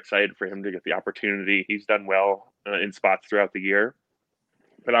was super excited for him to get the opportunity. He's done well in spots throughout the year,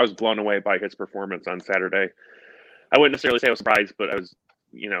 but I was blown away by his performance on Saturday. I wouldn't necessarily say I was surprised, but I was,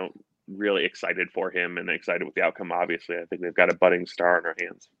 really excited for him and excited with the outcome. Obviously, I think they've got a budding star in our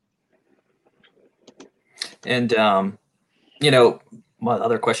hands. And one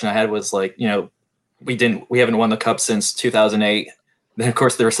other question I had was like, we haven't won the cup since 2008. Then of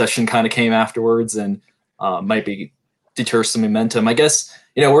course the recession kind of came afterwards and might deter some momentum. I guess,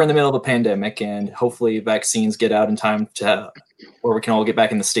 we're in the middle of a pandemic and hopefully vaccines get out in time where we can all get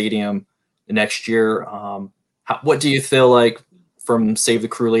back in the stadium the next year. What do you feel like from Save the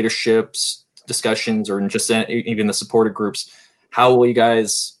Crew leadership's discussions or just even the supporter groups? How will you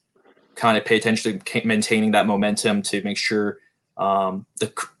guys kind of pay attention to maintaining that momentum to make sure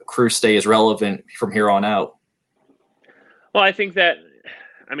the Crew stay is relevant from here on out? Well, I think that,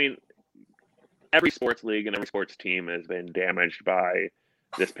 every sports league and every sports team has been damaged by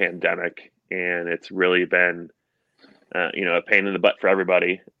this pandemic, and it's really been, a pain in the butt for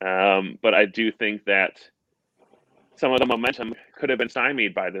everybody. But I do think that some of the momentum could have been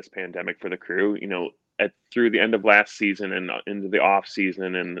stymied by this pandemic for the Crew. Through the end of last season and into the off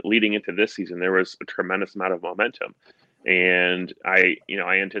season and leading into this season, there was a tremendous amount of momentum. And I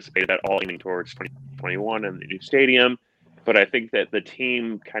anticipated that all aiming towards 2021 and the new stadium. But I think that the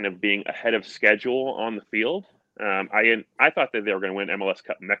team kind of being ahead of schedule on the field, I thought that they were going to win MLS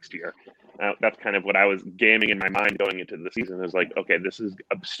Cup next year. That's kind of what I was gaming in my mind going into the season. Is like, okay, this is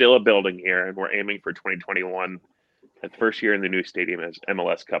still a building year, and we're aiming for 2021, the first year in the new stadium as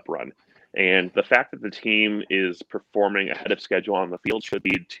MLS Cup run. And the fact that the team is performing ahead of schedule on the field should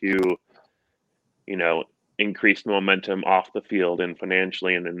lead to, increased momentum off the field and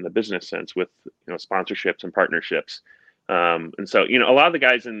financially and in the business sense with, sponsorships and partnerships. And so, a lot of the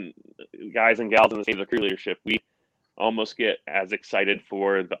guys and gals in the Save the Crew leadership, we almost get as excited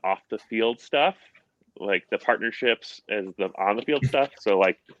for the off the field stuff, like the partnerships, as the on the field stuff. So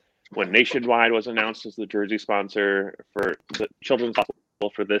like when Nationwide was announced as the jersey sponsor for the children's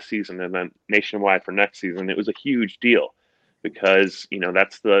hospital for this season and then Nationwide for next season, it was a huge deal because,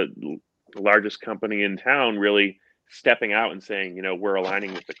 that's the largest company in town really stepping out and saying, we're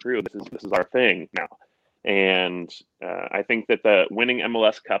aligning with the Crew. This is our thing now. And I think that the winning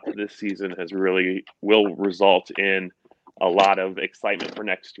MLS Cup this season will result in a lot of excitement for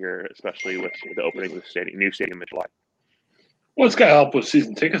next year, especially with the opening of the new stadium in July. Well, it's got to help with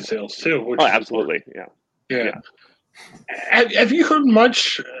season ticket sales too. Absolutely, yeah. Have you heard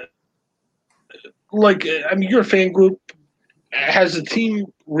much? You're a fan group. Has the team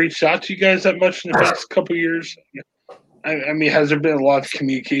reached out to you guys that much in the past couple of years? Has there been a lot of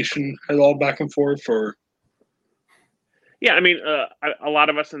communication at all back and forth? Or yeah, a lot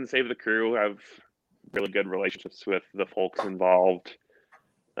of us in Save the Crew have really good relationships with the folks involved.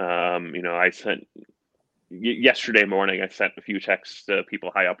 I sent yesterday morning, I sent a few texts to people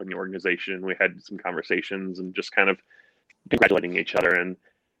high up in the organization. We had some conversations and just kind of congratulating each other. And,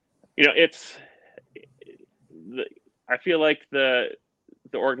 I feel like the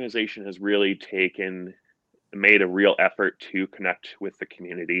organization has really made a real effort to connect with the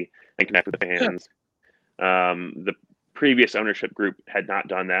community and connect with the fans. The previous ownership group had not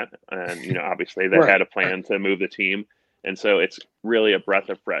done that. And, obviously they had a plan to move the team. And so it's really a breath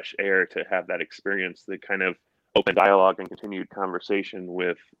of fresh air to have that experience, the kind of open dialogue and continued conversation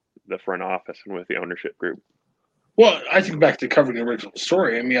with the front office and with the ownership group. Well, I think back to covering the original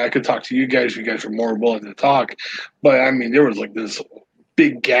story. I could talk to you guys. You guys were more willing to talk. But, there was like this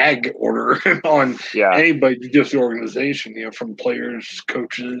big gag order on anybody to give the organization, from players,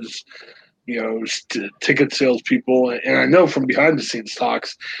 coaches, ticket salespeople. And I know from behind the scenes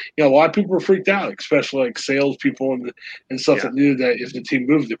talks, a lot of people were freaked out, especially like salespeople and stuff that knew that if the team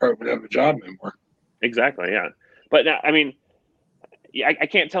moved, they probably wouldn't have a job anymore. Exactly, yeah. But now, I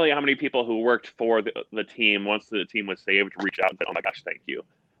can't tell you how many people who worked for the team once the team was saved reached out and said, "Oh my gosh, thank you,"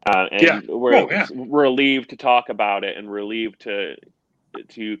 and we're relieved to talk about it and relieved to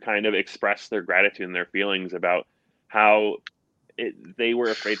kind of express their gratitude and their feelings about how they were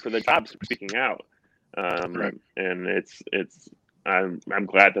afraid for their jobs speaking out. And I'm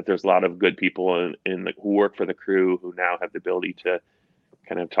glad that there's a lot of good people who work for the Crew who now have the ability to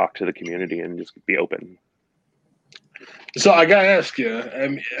kind of talk to the community and just be open. So I gotta ask you,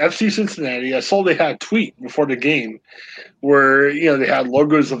 FC Cincinnati, I saw they had a tweet before the game where they had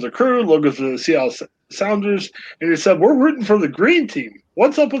logos of the Crew, logos of the Seattle Sounders, and they said we're rooting for the green team.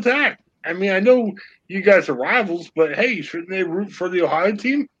 What's up with that? I mean, I know you guys are rivals, but hey, shouldn't they root for the Ohio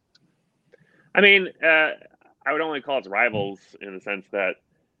team? I mean, I would only call us rivals in the sense that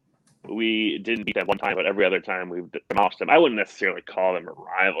we didn't beat them one time, but every other time we've demolished them. I wouldn't necessarily call them a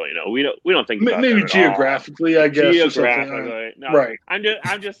rival. We don't think about maybe geographically, I guess. Geographically, no. Right. I'm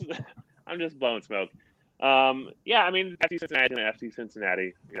just blowing smoke. Yeah, I mean, FC Cincinnati and FC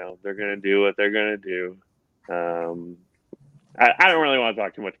Cincinnati. They're gonna do what they're gonna do. I don't really want to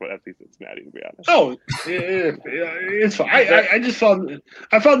talk too much about FC Cincinnati, to be honest. Oh, yeah, it's fine. I just found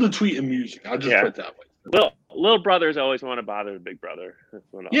the tweet amusing. I'll just put it that way. Little brothers always want to bother the big brother. That's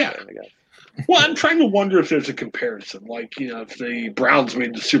what I'll say, I guess. Well, I'm trying to wonder if there's a comparison. Like, if the Browns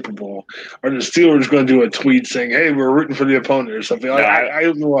made the Super Bowl, are the Steelers going to do a tweet saying, "Hey, we're rooting for the opponent" or something? I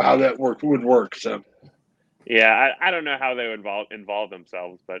don't know how that would work. So, yeah, I don't know how they would involve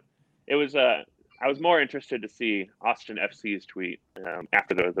themselves, but it was I was more interested to see Austin FC's tweet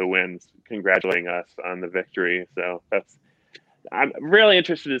after the wins, congratulating us on the victory. So I'm really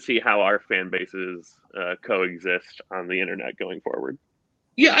interested to see how our fan bases coexist on the internet going forward.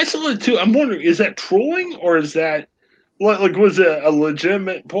 Yeah, I saw it too. I'm wondering, is that trolling or is that was it a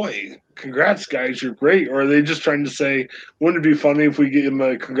legitimate boy? Congrats, guys, you're great. Or are they just trying to say, wouldn't it be funny if we give him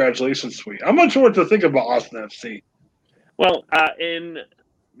a congratulations tweet? I'm not sure what to think about Austin FC. Well, in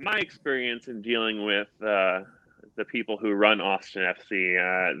my experience in dealing with the people who run Austin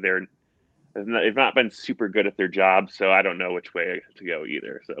FC, they've not been super good at their job, so I don't know which way to go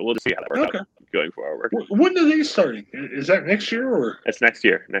either. So we'll just see how that works out going forward. When are they starting? Is that next year or? It's next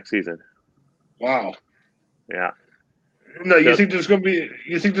year, next season. Wow. Yeah. No, you think there's gonna be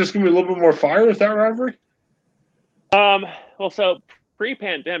a little bit more fire with that rivalry? Well, so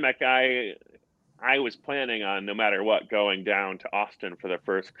pre-pandemic, I was planning on, no matter what, going down to Austin for the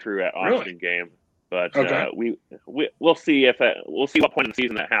first Crew at Austin game. But we'll see we'll see what point in the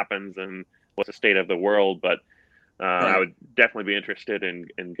season that happens and what's the state of the world. But I would definitely be interested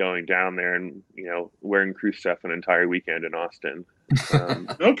in going down there and wearing Crew stuff an entire weekend in Austin.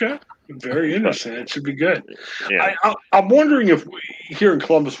 Okay, very interesting. It should be good. Yeah. I'm wondering if here in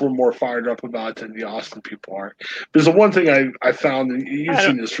Columbus we're more fired up about it than the Austin people are. Because the one thing I found, and you've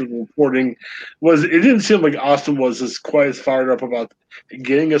seen this from the reporting, was it didn't seem like Austin was quite as fired up about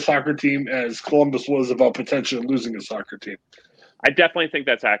getting a soccer team as Columbus was about potentially losing a soccer team. I definitely think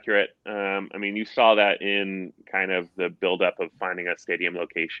that's accurate. I mean, you saw that in kind of the buildup of finding a stadium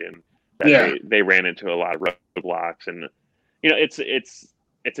location. They ran into a lot of roadblocks, and it's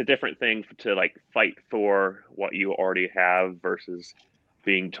a different thing to fight for what you already have versus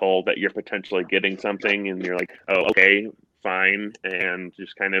being told that you're potentially getting something, and you're like, oh, okay, fine, and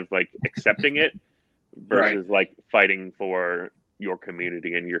just kind of accepting it versus fighting for your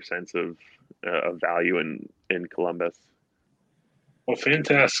community and your sense of value in Columbus. Well,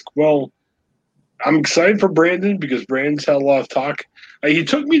 fantastic. Well, I'm excited for Brandon because Brandon's had a lot of talk. He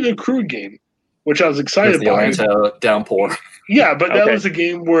took me to the Crew game, which I was excited about. The Atlanta downpour. Yeah, but that was a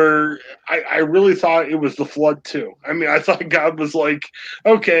game where I really thought it was the flood too. I mean, I thought God was like,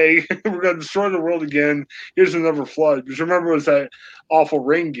 okay, we're going to destroy the world again. Here's another flood. Because remember, it was that awful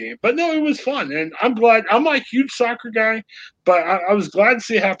rain game. But no, it was fun. And I'm glad. I'm not a huge soccer guy, but I was glad to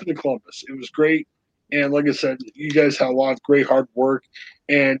see it happen in Columbus. It was great. And like I said, you guys had a lot of great hard work.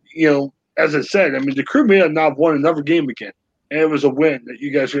 And, as I said, I mean, the Crew may have not won another game again. And it was a win that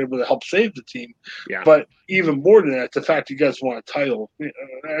you guys were able to help save the team. Yeah. But even more than that, the fact you guys won a title,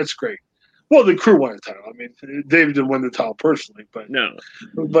 that's great. Well, the Crew won a title. I mean, David didn't win the title personally, but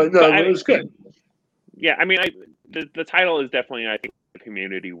it was good. Yeah, I mean, the title is definitely, I think, a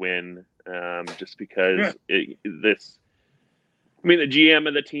community win, just because the GM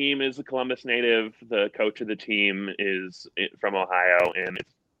of the team is a Columbus native. The coach of the team is from Ohio, and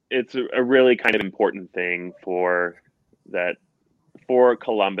it's a really kind of important thing for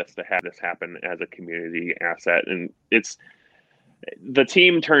Columbus to have this happen as a community asset. And the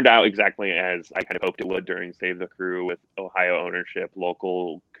team turned out exactly as I kind of hoped it would during Save the Crew, with Ohio ownership,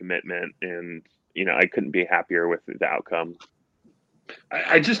 local commitment, and I couldn't be happier with the outcome.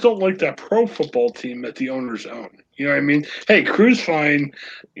 I just don't like that pro football team that the owners own. You know what I mean? Hey, Crew's fine.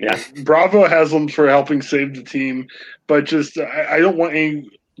 Yeah. Bravo has them for helping save the team, but just I don't want any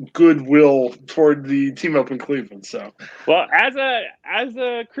goodwill toward the team up in Cleveland. So, well, as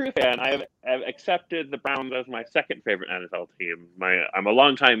a Crew fan, I've accepted the Browns as my second favorite NFL team. I'm a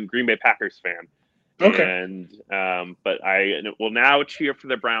longtime Green Bay Packers fan. okay. And but I will now cheer for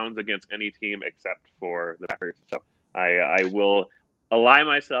the Browns against any team except for the Packers. So I will ally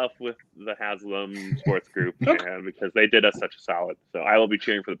myself with the Haslam Sports Group because they did us such a solid. So I will be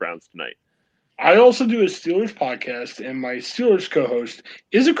cheering for the Browns tonight. I also do a Steelers podcast, and my Steelers co-host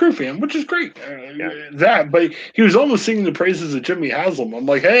is a Crew fan, which is great. But he was almost singing the praises of Jimmy Haslam. I'm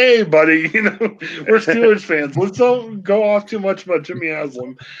like, hey, buddy, we're Steelers fans. Let's don't go off too much about Jimmy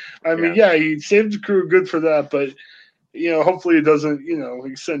Haslam. I mean, he saved the Crew, good for that, but hopefully it doesn't,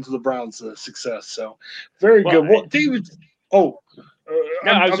 extend to the Browns' success. So very good. Well, David. I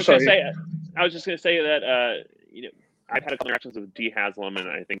was just going to say that I've had a couple interactions with Dee Haslam, and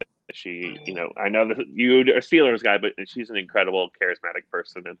I think that she, I know that you're a Steelers guy, but she's an incredible, charismatic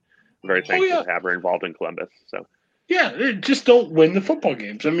person, and I'm very thankful to have her involved in Columbus. So. Yeah, just don't win the football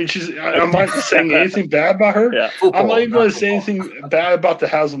games. I mean, I'm not saying anything bad about her. Yeah, I'm not even going to say anything bad about the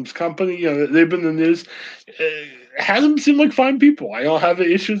Haslam's company. They've been in the news. Haslam seem like fine people. I don't have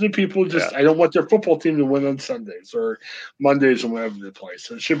issues with people. I don't want their football team to win on Sundays or Mondays or whenever they play.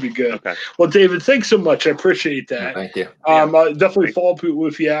 So it should be good. Okay. Well, David, thanks so much. I appreciate that. Thank you. I'll definitely follow up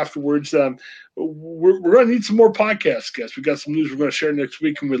with you afterwards. We're going to need some more podcast guests. We've got some news we're going to share next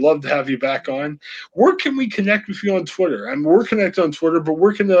week, and we'd love to have you back on. Where can we connect with you on Twitter? We're connected on Twitter, but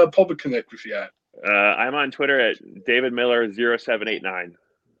where can the public connect with you at? I'm on Twitter at DavidMiller0789.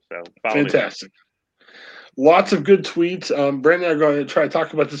 So follow fantastic. Me. Lots of good tweets. Brandon and I are going to try to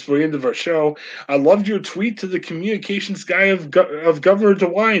talk about this by the end of our show. I loved your tweet to the communications guy of Governor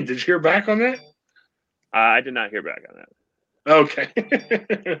DeWine. Did you hear back on that? I did not hear back on that. Okay.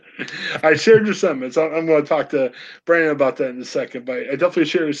 I shared your sentiments. I'm going to talk to Brandon about that in a second, but I definitely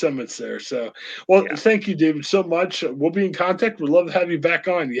share your sentiments there. So, Thank you, David, so much. We'll be in contact. We'd love to have you back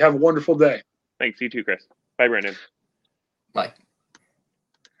on. You have a wonderful day. Thanks. You too, Chris. Bye, Brandon. Bye.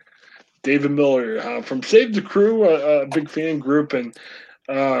 David Miller from Save the Crew, a big fan group, and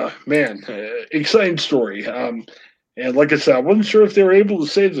exciting story. And like I said, I wasn't sure if they were able to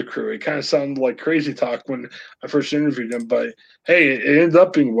save the Crew. It kind of sounded like crazy talk when I first interviewed them, but hey, it ended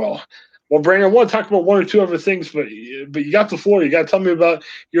up being well. Well, Brandon, I want to talk about one or two other things, but you got the floor. You got to tell me about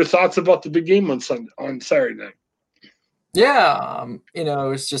your thoughts about the big game on Saturday night. Yeah, it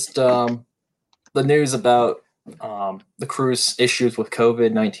was just the news about the Crew's issues with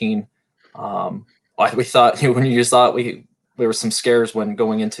COVID-19. We thought when you just thought there were some scares when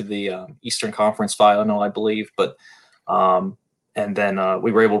going into the Eastern Conference final, I believe, but and then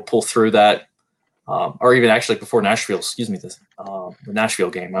we were able to pull through that, or even actually before Nashville. Excuse me, the Nashville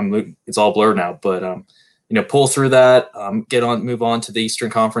game. It's all blurred now, but pull through that, move on to the Eastern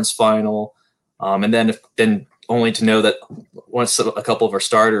Conference final, and then only to know that once a couple of our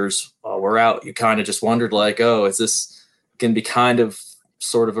starters were out, you kind of just wondered is this going to be kind of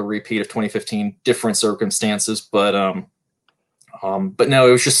sort of a repeat of 2015, different circumstances, but no,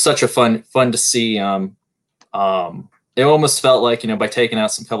 it was just such a fun to see. It almost felt like, by taking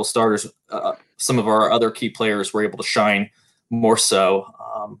out some couple starters, some of our other key players were able to shine more so.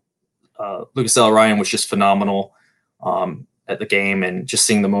 Lucas L. Ryan was just phenomenal at the game, and just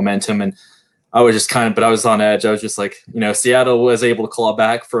seeing the momentum. And I was just but I was on edge. I was just like, Seattle was able to claw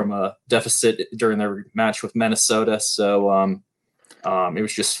back from a deficit during their match with Minnesota. So it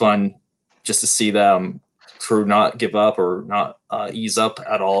was just fun just to see them Crew not give up or not ease up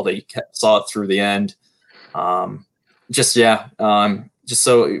at all. They saw it through the end. Just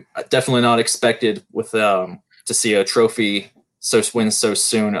so definitely not expected with to see a trophy win so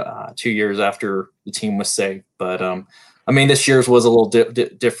soon, 2 years after the team was saved. But this year's was a little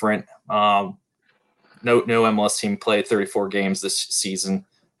different. No MLS team played 34 games this season,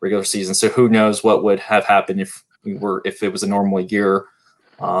 regular season. So who knows what would have happened if it was a normal year.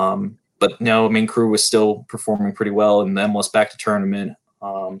 But no, Crew was still performing pretty well in the MLS Back to Tournament.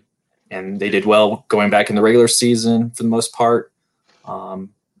 And they did well going back in the regular season for the most part. I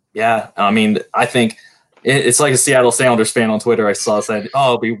think it's like a Seattle Sounders fan on Twitter I saw said,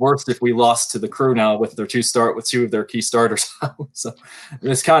 it'd be worse if we lost to the Crew now with two of their key starters. So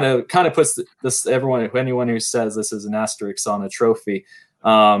this kind of puts anyone who says this is an asterisk on a trophy.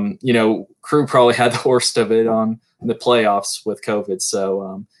 Crew probably had the worst of it on the playoffs with COVID.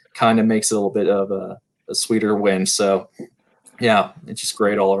 So kind of makes it a little bit of a sweeter win. So yeah, it's just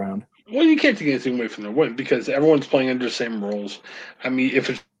great all around. Well, you can't take anything away from their win because everyone's playing under the same rules. I mean, if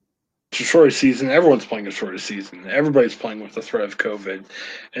it's a shorter season, everyone's playing a shorter season. Everybody's playing with the threat of COVID.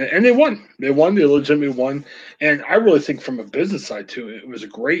 And they won. They won. They legitimately won. And I really think from a business side, too, it was a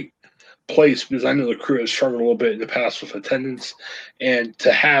great place because I know the Crew has struggled a little bit in the past with attendance. And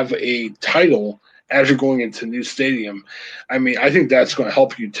to have a title as you're going into a new stadium, I mean, I think that's going to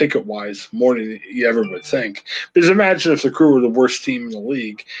help you ticket-wise more than you ever would think. Because imagine if the Crew were the worst team in the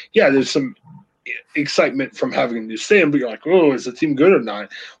league. Yeah, there's some excitement from having a new stadium, but you're like, oh, is the team good or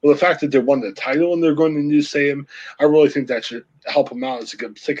not? Well, the fact that they won the title and they're going to a new stadium, I really think that should help them out as a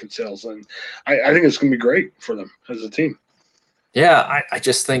good ticket sales. And I think it's going to be great for them as a team. Yeah, I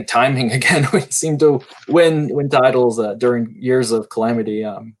just think timing again. We seem to win titles during years of calamity.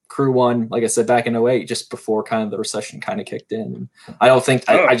 Crew won, like I said, back in 2008, just before kind of the recession kind of kicked in. And I don't think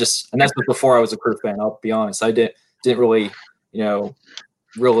I just, and that's before I was a Crew fan. I'll be honest, I didn't really,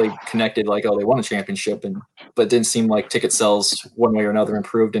 really connected like, oh, they won a championship, but it didn't seem like ticket sales one way or another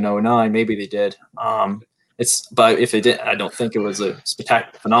improved in 2009. Maybe they did. But if they didn't, I don't think it was a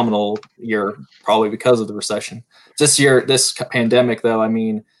spectacular, phenomenal year, probably because of the recession. This pandemic, though, I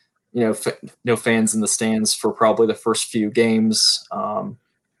mean, no fans in the stands for probably the first few games.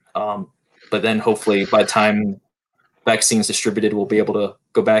 But then hopefully by the time vaccines distributed, we'll be able to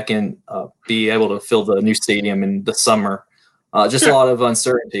go back and be able to fill the new stadium in the summer. A lot of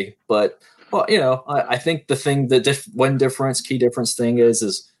uncertainty, but I think the key difference thing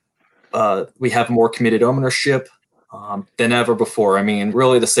is we have more committed ownership than ever before. I mean,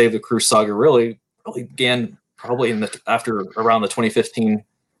 really, the Save the Crew saga really began probably after around the 2015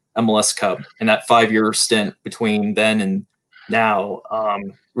 MLS Cup, and that 5-year stint between then and now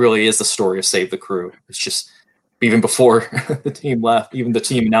really is the story of Save the Crew. It's just even before the team left, even the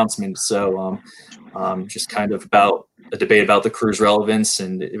team announcement. So just kind of about a debate about the Crew's relevance,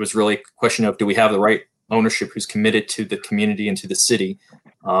 and it was really a question of, do we have the right ownership who's committed to the community and to the city?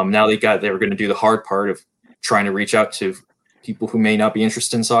 Now they were going to do the hard part of trying to reach out to people who may not be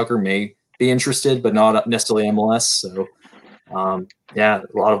interested in soccer, may be interested, but not necessarily MLS. So still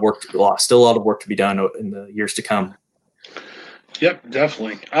a lot of work to be done in the years to come. Yep,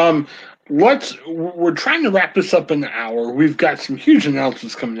 definitely. We're trying to wrap this up in an hour. We've got some huge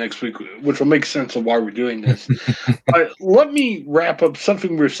announcements coming next week, which will make sense of why we're doing this. But let me wrap up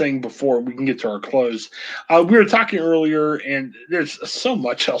something we were saying before we can get to our close. We were talking earlier, and there's so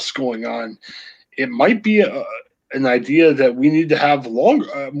much else going on. It might be an idea that we need to have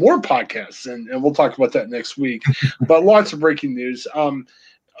more podcasts, and we'll talk about that next week. But lots of breaking news.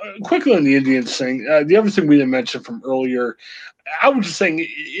 Quickly on the Indians thing, the other thing we didn't mention from earlier, I was just saying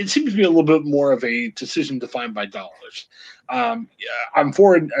it seems to be a little bit more of a decision defined by dollars. I'm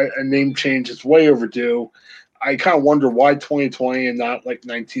for a name change. It's way overdue. I kind of wonder why 2020 and not like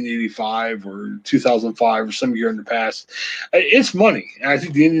 1985 or 2005 or some year in the past. It's money. And I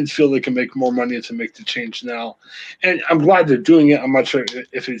think the Indians feel they can make more money to make the change now. And I'm glad they're doing it. I'm not sure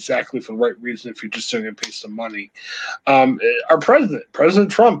if exactly for the right reason, if you're just doing it based on money. Our President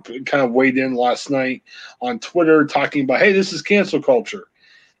Trump, kind of weighed in last night on Twitter talking about, hey, this is cancel culture.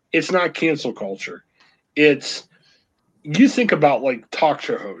 It's not cancel culture. It's, you think about like talk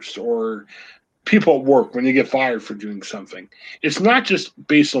show hosts or people at work when they get fired for doing something. It's not just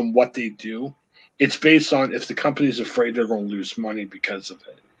based on what they do. It's based on if the company is afraid they're going to lose money because of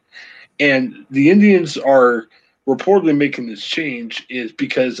it. And the Indians are reportedly making this change is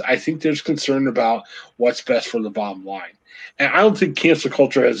because I think there's concern about what's best for the bottom line. And I don't think cancel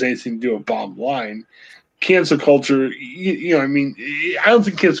culture has anything to do with bottom line. Cancel culture, I don't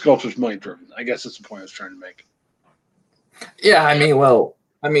think cancel culture is money driven. I guess that's the point I was trying to make. Yeah,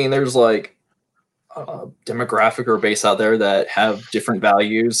 there's like demographic or base out there that have different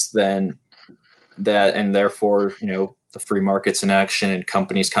values than that, and therefore the free market's in action, and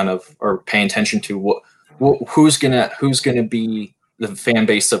companies kind of are paying attention to who's gonna be the fan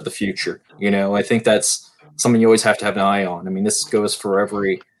base of the future. I think that's something you always have to have an eye on. I mean, this goes for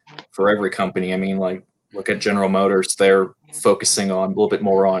every company. I mean, like, look at General Motors. They're focusing on a little bit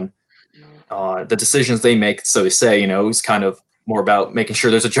more on the decisions they make. So they say, it's kind of more about making sure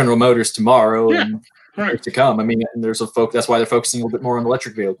there's a General Motors tomorrow and to come. I mean, and there's that's why they're focusing a little bit more on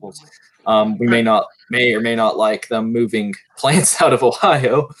electric vehicles. We may or may not like them moving plants out of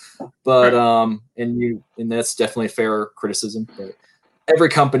Ohio, but and that's definitely a fair criticism. But every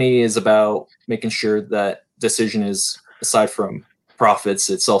company is about making sure that decision is, aside from profits,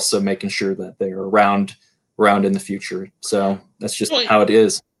 it's also making sure that they're around in the future. So that's just how it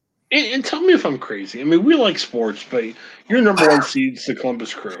is. And tell me if I'm crazy. I mean, we like sports, but your number one seed's the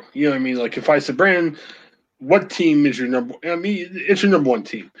Columbus Crew. You know what I mean? Like, if I said, Brandon, what team is your number? I mean, it's your number one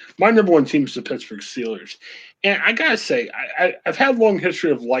team. My number one team is the Pittsburgh Steelers, and I gotta say, I've had a long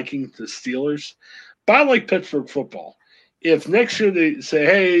history of liking the Steelers, but I like Pittsburgh football. If next year they say,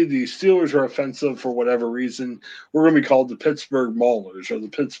 "Hey, the Steelers are offensive for whatever reason, we're going to be called the Pittsburgh Maulers or the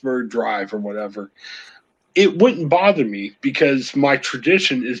Pittsburgh Drive or whatever," it wouldn't bother me because my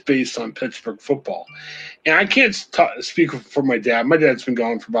tradition is based on Pittsburgh football. And I can't speak for my dad. My dad's been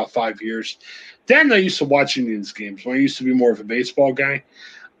gone for about 5 years. Dad and I used to watch Indians games when I used to be more of a baseball guy.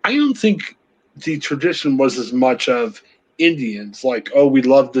 I don't think the tradition was as much of Indians, like, oh, we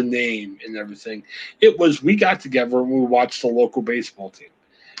love the name and everything. It was we got together and we watched the local baseball team.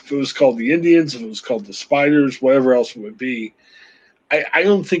 If it was called the Indians, if it was called the Spiders, whatever else it would be, I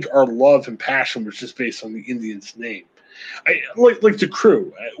don't think our love and passion was just based on the Indians' name. Like the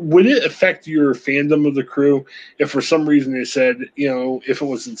Crew. Would it affect your fandom of the Crew if for some reason they said, if it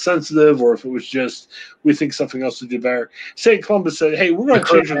was insensitive or if it was just we think something else would do better? Say Columbus said, "Hey, we're going to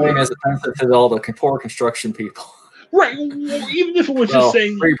change our name." As offensive to all the poor construction people. Right. Well, even if it was just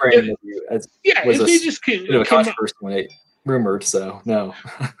saying rebranding, if they just came bit of a controversy when they rumored, so no.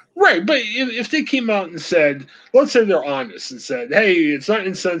 Right, but if they came out and said, let's say they're honest and said, "Hey, it's not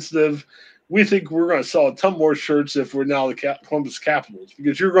insensitive. We think we're going to sell a ton more shirts if we're now the Columbus Capitals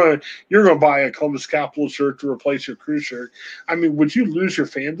because you're going to buy a Columbus Capitals shirt to replace your Crew shirt." I mean, would you lose your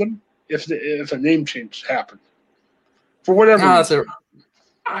fandom if a name change happened for whatever reason?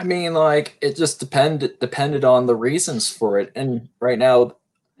 I mean, like, it just depended on the reasons for it. And right now,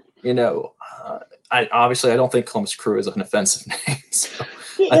 I don't think Columbus Crew is an offensive name. So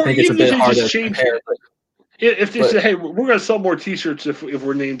I think it's a bit hard to compare. If they say, "Hey, we're going to sell more T-shirts if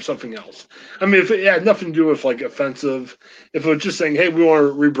we're named something else," I mean, if it had nothing to do with like offensive, if it was just saying, "Hey, we want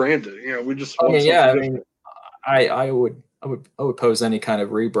to rebrand it," we just. I would pose any kind of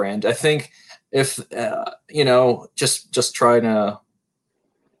rebrand. I think if just trying to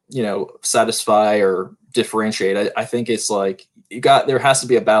satisfy or differentiate. I think it's like there has to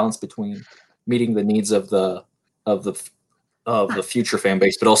be a balance between meeting the needs of the future fan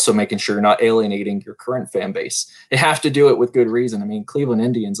base, but also making sure you're not alienating your current fan base. They have to do it with good reason. I mean, Cleveland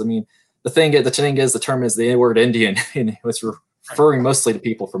Indians. I mean, the thing is, the term is the word Indian, and it's referring mostly to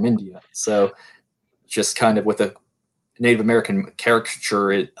people from India. So, just kind of with a Native American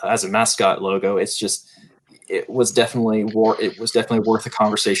caricature as a mascot logo, it was definitely worth a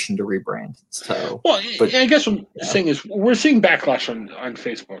conversation to rebrand. So, I guess what I'm saying is we're seeing backlash on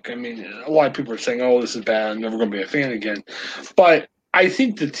Facebook. I mean, a lot of people are saying, "Oh, this is bad. I'm never going to be a fan again." But I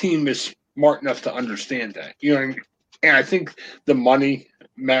think the team is smart enough to understand that. And I think the money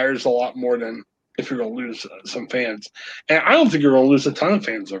matters a lot more than if you're going to lose some fans. And I don't think you're going to lose a ton of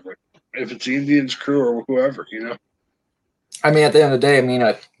fans over it if it's the Indians, Crew, or whoever. I mean, at the end of the day,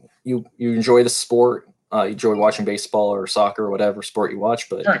 you enjoy the sport. You enjoy watching baseball or soccer or whatever sport you watch,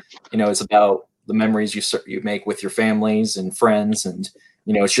 but it's about the memories you make with your families and friends, and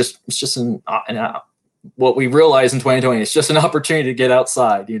it's just what we realize in 2020. It's just an opportunity to get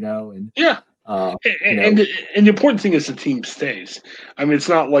outside, and and the important thing is the team stays. I mean, it's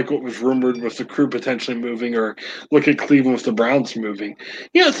not like what was rumored with the Crew potentially moving, or look at Cleveland with the Browns moving.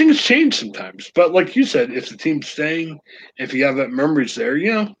 Things change sometimes, but like you said, if the team's staying, if you have that memories there,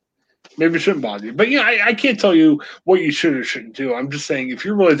 maybe it shouldn't bother you. But I can't tell you what you should or shouldn't do. I'm just saying if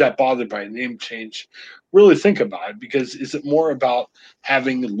you're really that bothered by a name change, really think about it, because is it more about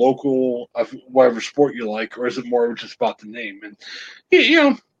having local of whatever sport you like, or is it more just about the name? And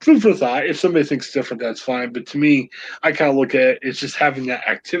food for thought. If somebody thinks different, that's fine. But to me, I kind of look at it's just having that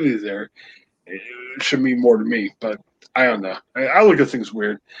activity there. It should mean more to me. But I don't know. I look at things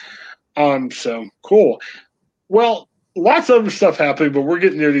weird. So cool. Well, lots of other stuff happening, but we're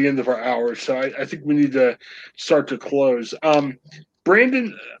getting near the end of our hour, so I think we need to start to close.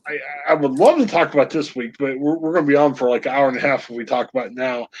 Brandon, I would love to talk about this week, but we're going to be on for like an hour and a half if we talk about it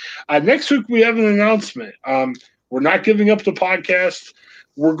now. Next week, we have an announcement. We're not giving up the podcast.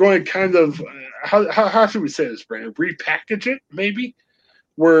 We're going to kind of how should we say this, Brandon? Repackage it, maybe.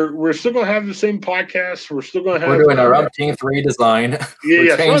 We're still going to have the same podcast. We're still going to have. We're doing our umpteenth redesign.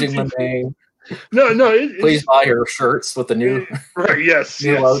 We're changing the name. No. Please buy your shirts with the new. Right. Yes.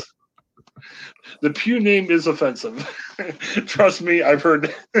 New logo. The Pew name is offensive. Trust me, I've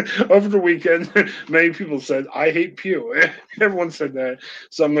heard over the weekend, many people said, "I hate Pew." Everyone said that.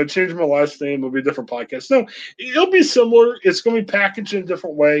 So I'm going to change my last name. It'll be a different podcast. No, it'll be similar. It's going to be packaged in a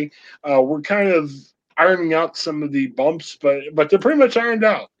different way. We're kind of ironing out some of the bumps, but they're pretty much ironed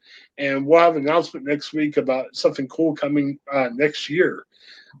out. And we'll have an announcement next week about something cool coming next year.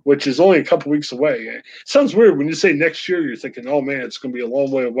 which is only a couple weeks away. It sounds weird when you say next year. You're thinking, "Oh man, it's going to be a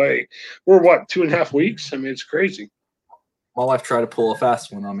long way away." We're what, 2.5 weeks? I mean, it's crazy. My wife tried to pull a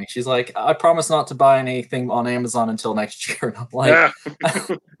fast one on me. She's like, "I promise not to buy anything on Amazon until next year." And I'm like, Yeah.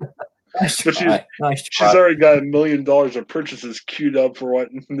 nice But try. Nice she's try. already got $1 million of purchases queued up for what,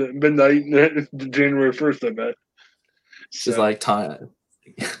 midnight January 1st, I bet. She's So, like, time.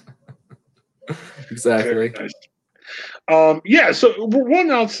 very Exactly. nice. Yeah, so we'll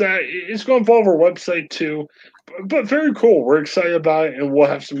announce that. It's going to involve our website too, but very cool. We're excited about it, and we'll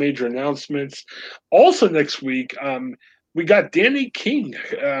have some major announcements. Also next week, we got Danny King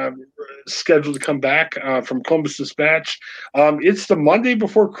scheduled to come back from Columbus Dispatch. It's the Monday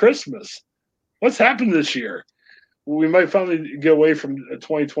before Christmas. What's happened this year? We might finally get away from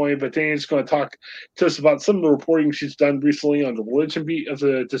 2020, but Danny's going to talk to us about some of the reporting she's done recently on the religion beat of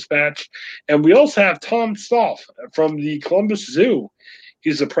the Dispatch. And we also have Tom Stoff from the Columbus Zoo.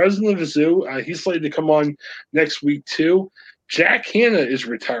 He's the president of the zoo. He's slated to come on next week, too. Jack Hanna is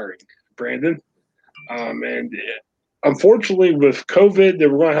retiring, Brandon. And unfortunately, with COVID, they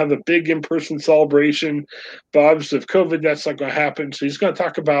were going to have a big in-person celebration. But obviously, with COVID, that's not going to happen. So he's going to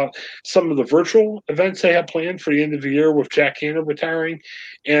talk about some of the virtual events they have planned for the end of the year with Jack Hanna retiring,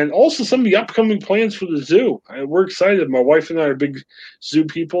 and also some of the upcoming plans for the zoo. We're excited. My wife and I are big zoo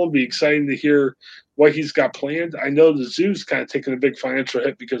people. It'll be exciting to hear what he's got planned. I know the zoo's kind of taking a big financial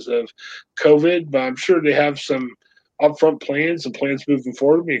hit because of COVID, but I'm sure they have some upfront plans and plans moving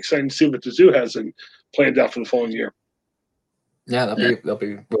forward. It'll be exciting to see what the zoo has planned out for the following year. Yeah, that'll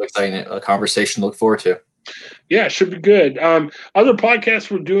be really exciting. A conversation to look forward to. Yeah, it should be good. Other podcasts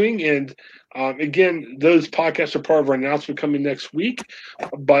we're doing, and again, those podcasts are part of our announcement coming next week.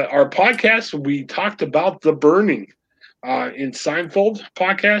 But our podcast, we talked about The Burning in Seinfeld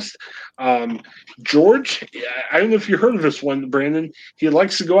podcast. George, I don't know if you heard of this one, Brandon. He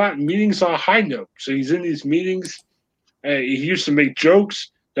likes to go out in meetings on a high note. So he's in these meetings. He used to make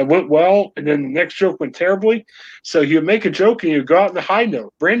jokes that went well, and then the next joke went terribly. So he'd make a joke and he'd go out on the high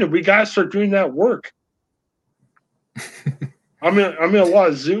note. Brandon, we got to start doing that work. I'm in a lot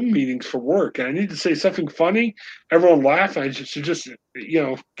of Zoom meetings for work, and I need to say something funny. Everyone laugh, and I should just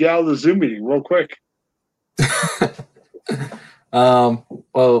get out of the Zoom meeting real quick.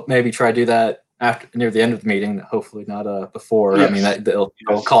 Well, maybe try to do that near the end of the meeting. Hopefully not before. Yes. I mean, they'll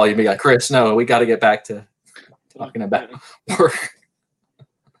call you and be like, "Chris, no, we got to get back to talking about work."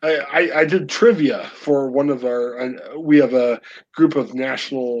 I did trivia for one of we have a group of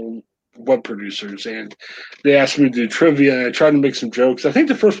national web producers, and they asked me to do trivia, and I tried to make some jokes. I think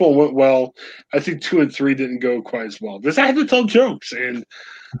the first one went well. I think 2 and 3 didn't go quite as well because I had to tell jokes, and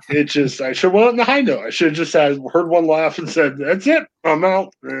I should have went on the high note. I should have just heard one laugh and said, "That's it, I'm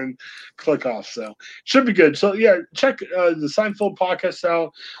out," and click off. So should be good. So yeah, check the Seinfeld podcast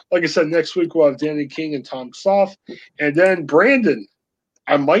out. Like I said, next week we'll have Danny King and Tom Stoff, and then Brandon.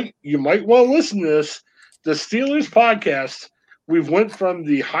 You might want to listen to this. The Steelers podcast. We've went from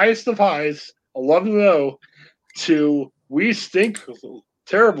the highest of highs, 11-0, to we stink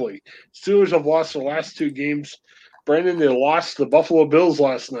terribly. Steelers have lost their last 2 games. Brandon, they lost the Buffalo Bills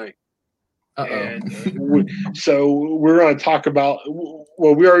last night. And so we're going to talk about.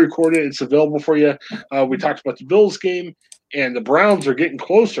 Well, we already recorded it. It's available for you. We talked about the Bills game, and the Browns are getting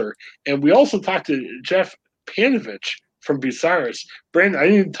closer. And we also talked to Jeff Panovich from Bucyrus. Brandon, I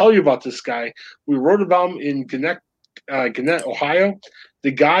didn't tell you about this guy. We wrote about him in Gannett, Ohio. The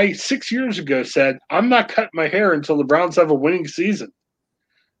guy 6 years ago said, "I'm not cutting my hair until the Browns have a winning season."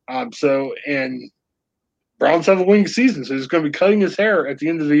 And Browns have a winning season, so he's going to be cutting his hair at the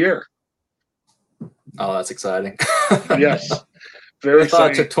end of the year. Oh, that's exciting. Yes. Very exciting. I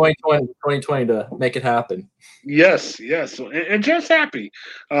thought it took 2020 to make it happen. Yes. And Jeff's happy.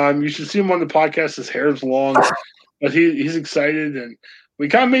 You should see him on the podcast. His hair is long. But he's excited, and we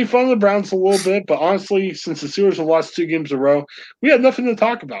kind of made fun of the Browns a little bit. But honestly, since the Steelers have lost 2 games in a row, we had nothing to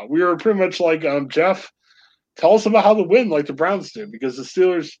talk about. We were pretty much like, Jeff, tell us about how to win like the Browns did, because the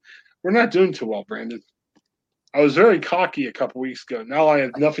Steelers, we're not doing too well, Brandon. I was very cocky a couple weeks ago. Now I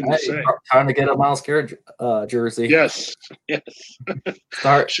have nothing to say. Time to get a Myles Garrett jersey. Yes.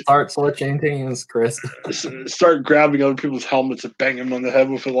 Start switching teams, Chris. Start grabbing other people's helmets and banging them on the head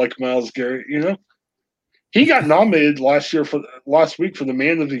with it like Myles Garrett, He got nominated last week for the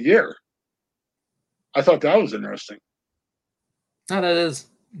Man of the Year. I thought that was interesting. No, that is.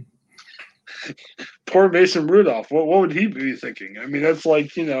 Poor Mason Rudolph. What would he be thinking? I mean, that's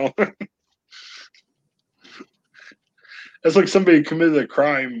like, that's like somebody committed a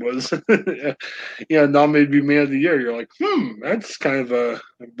crime was, nominated to be Man of the Year. You're like, that's kind of a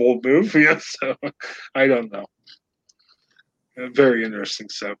bold move. Yeah, so I don't know. Very interesting.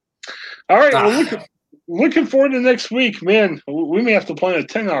 So, all right. Well, looking forward to next week, man. We may have to plan a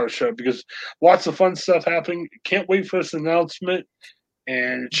 10-hour show because lots of fun stuff happening. Can't wait for this announcement,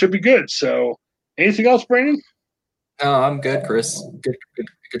 and it should be good. So, anything else, Brandon? No, I'm good, Chris. Good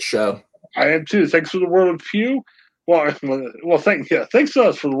show. I am too. Thanks for the World of Pew. Well, thanks to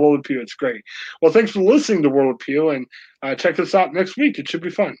us for the World of Pew. It's great. Well, thanks for listening to World of Pew, and check us out next week. It should be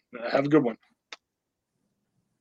fun. Have a good one.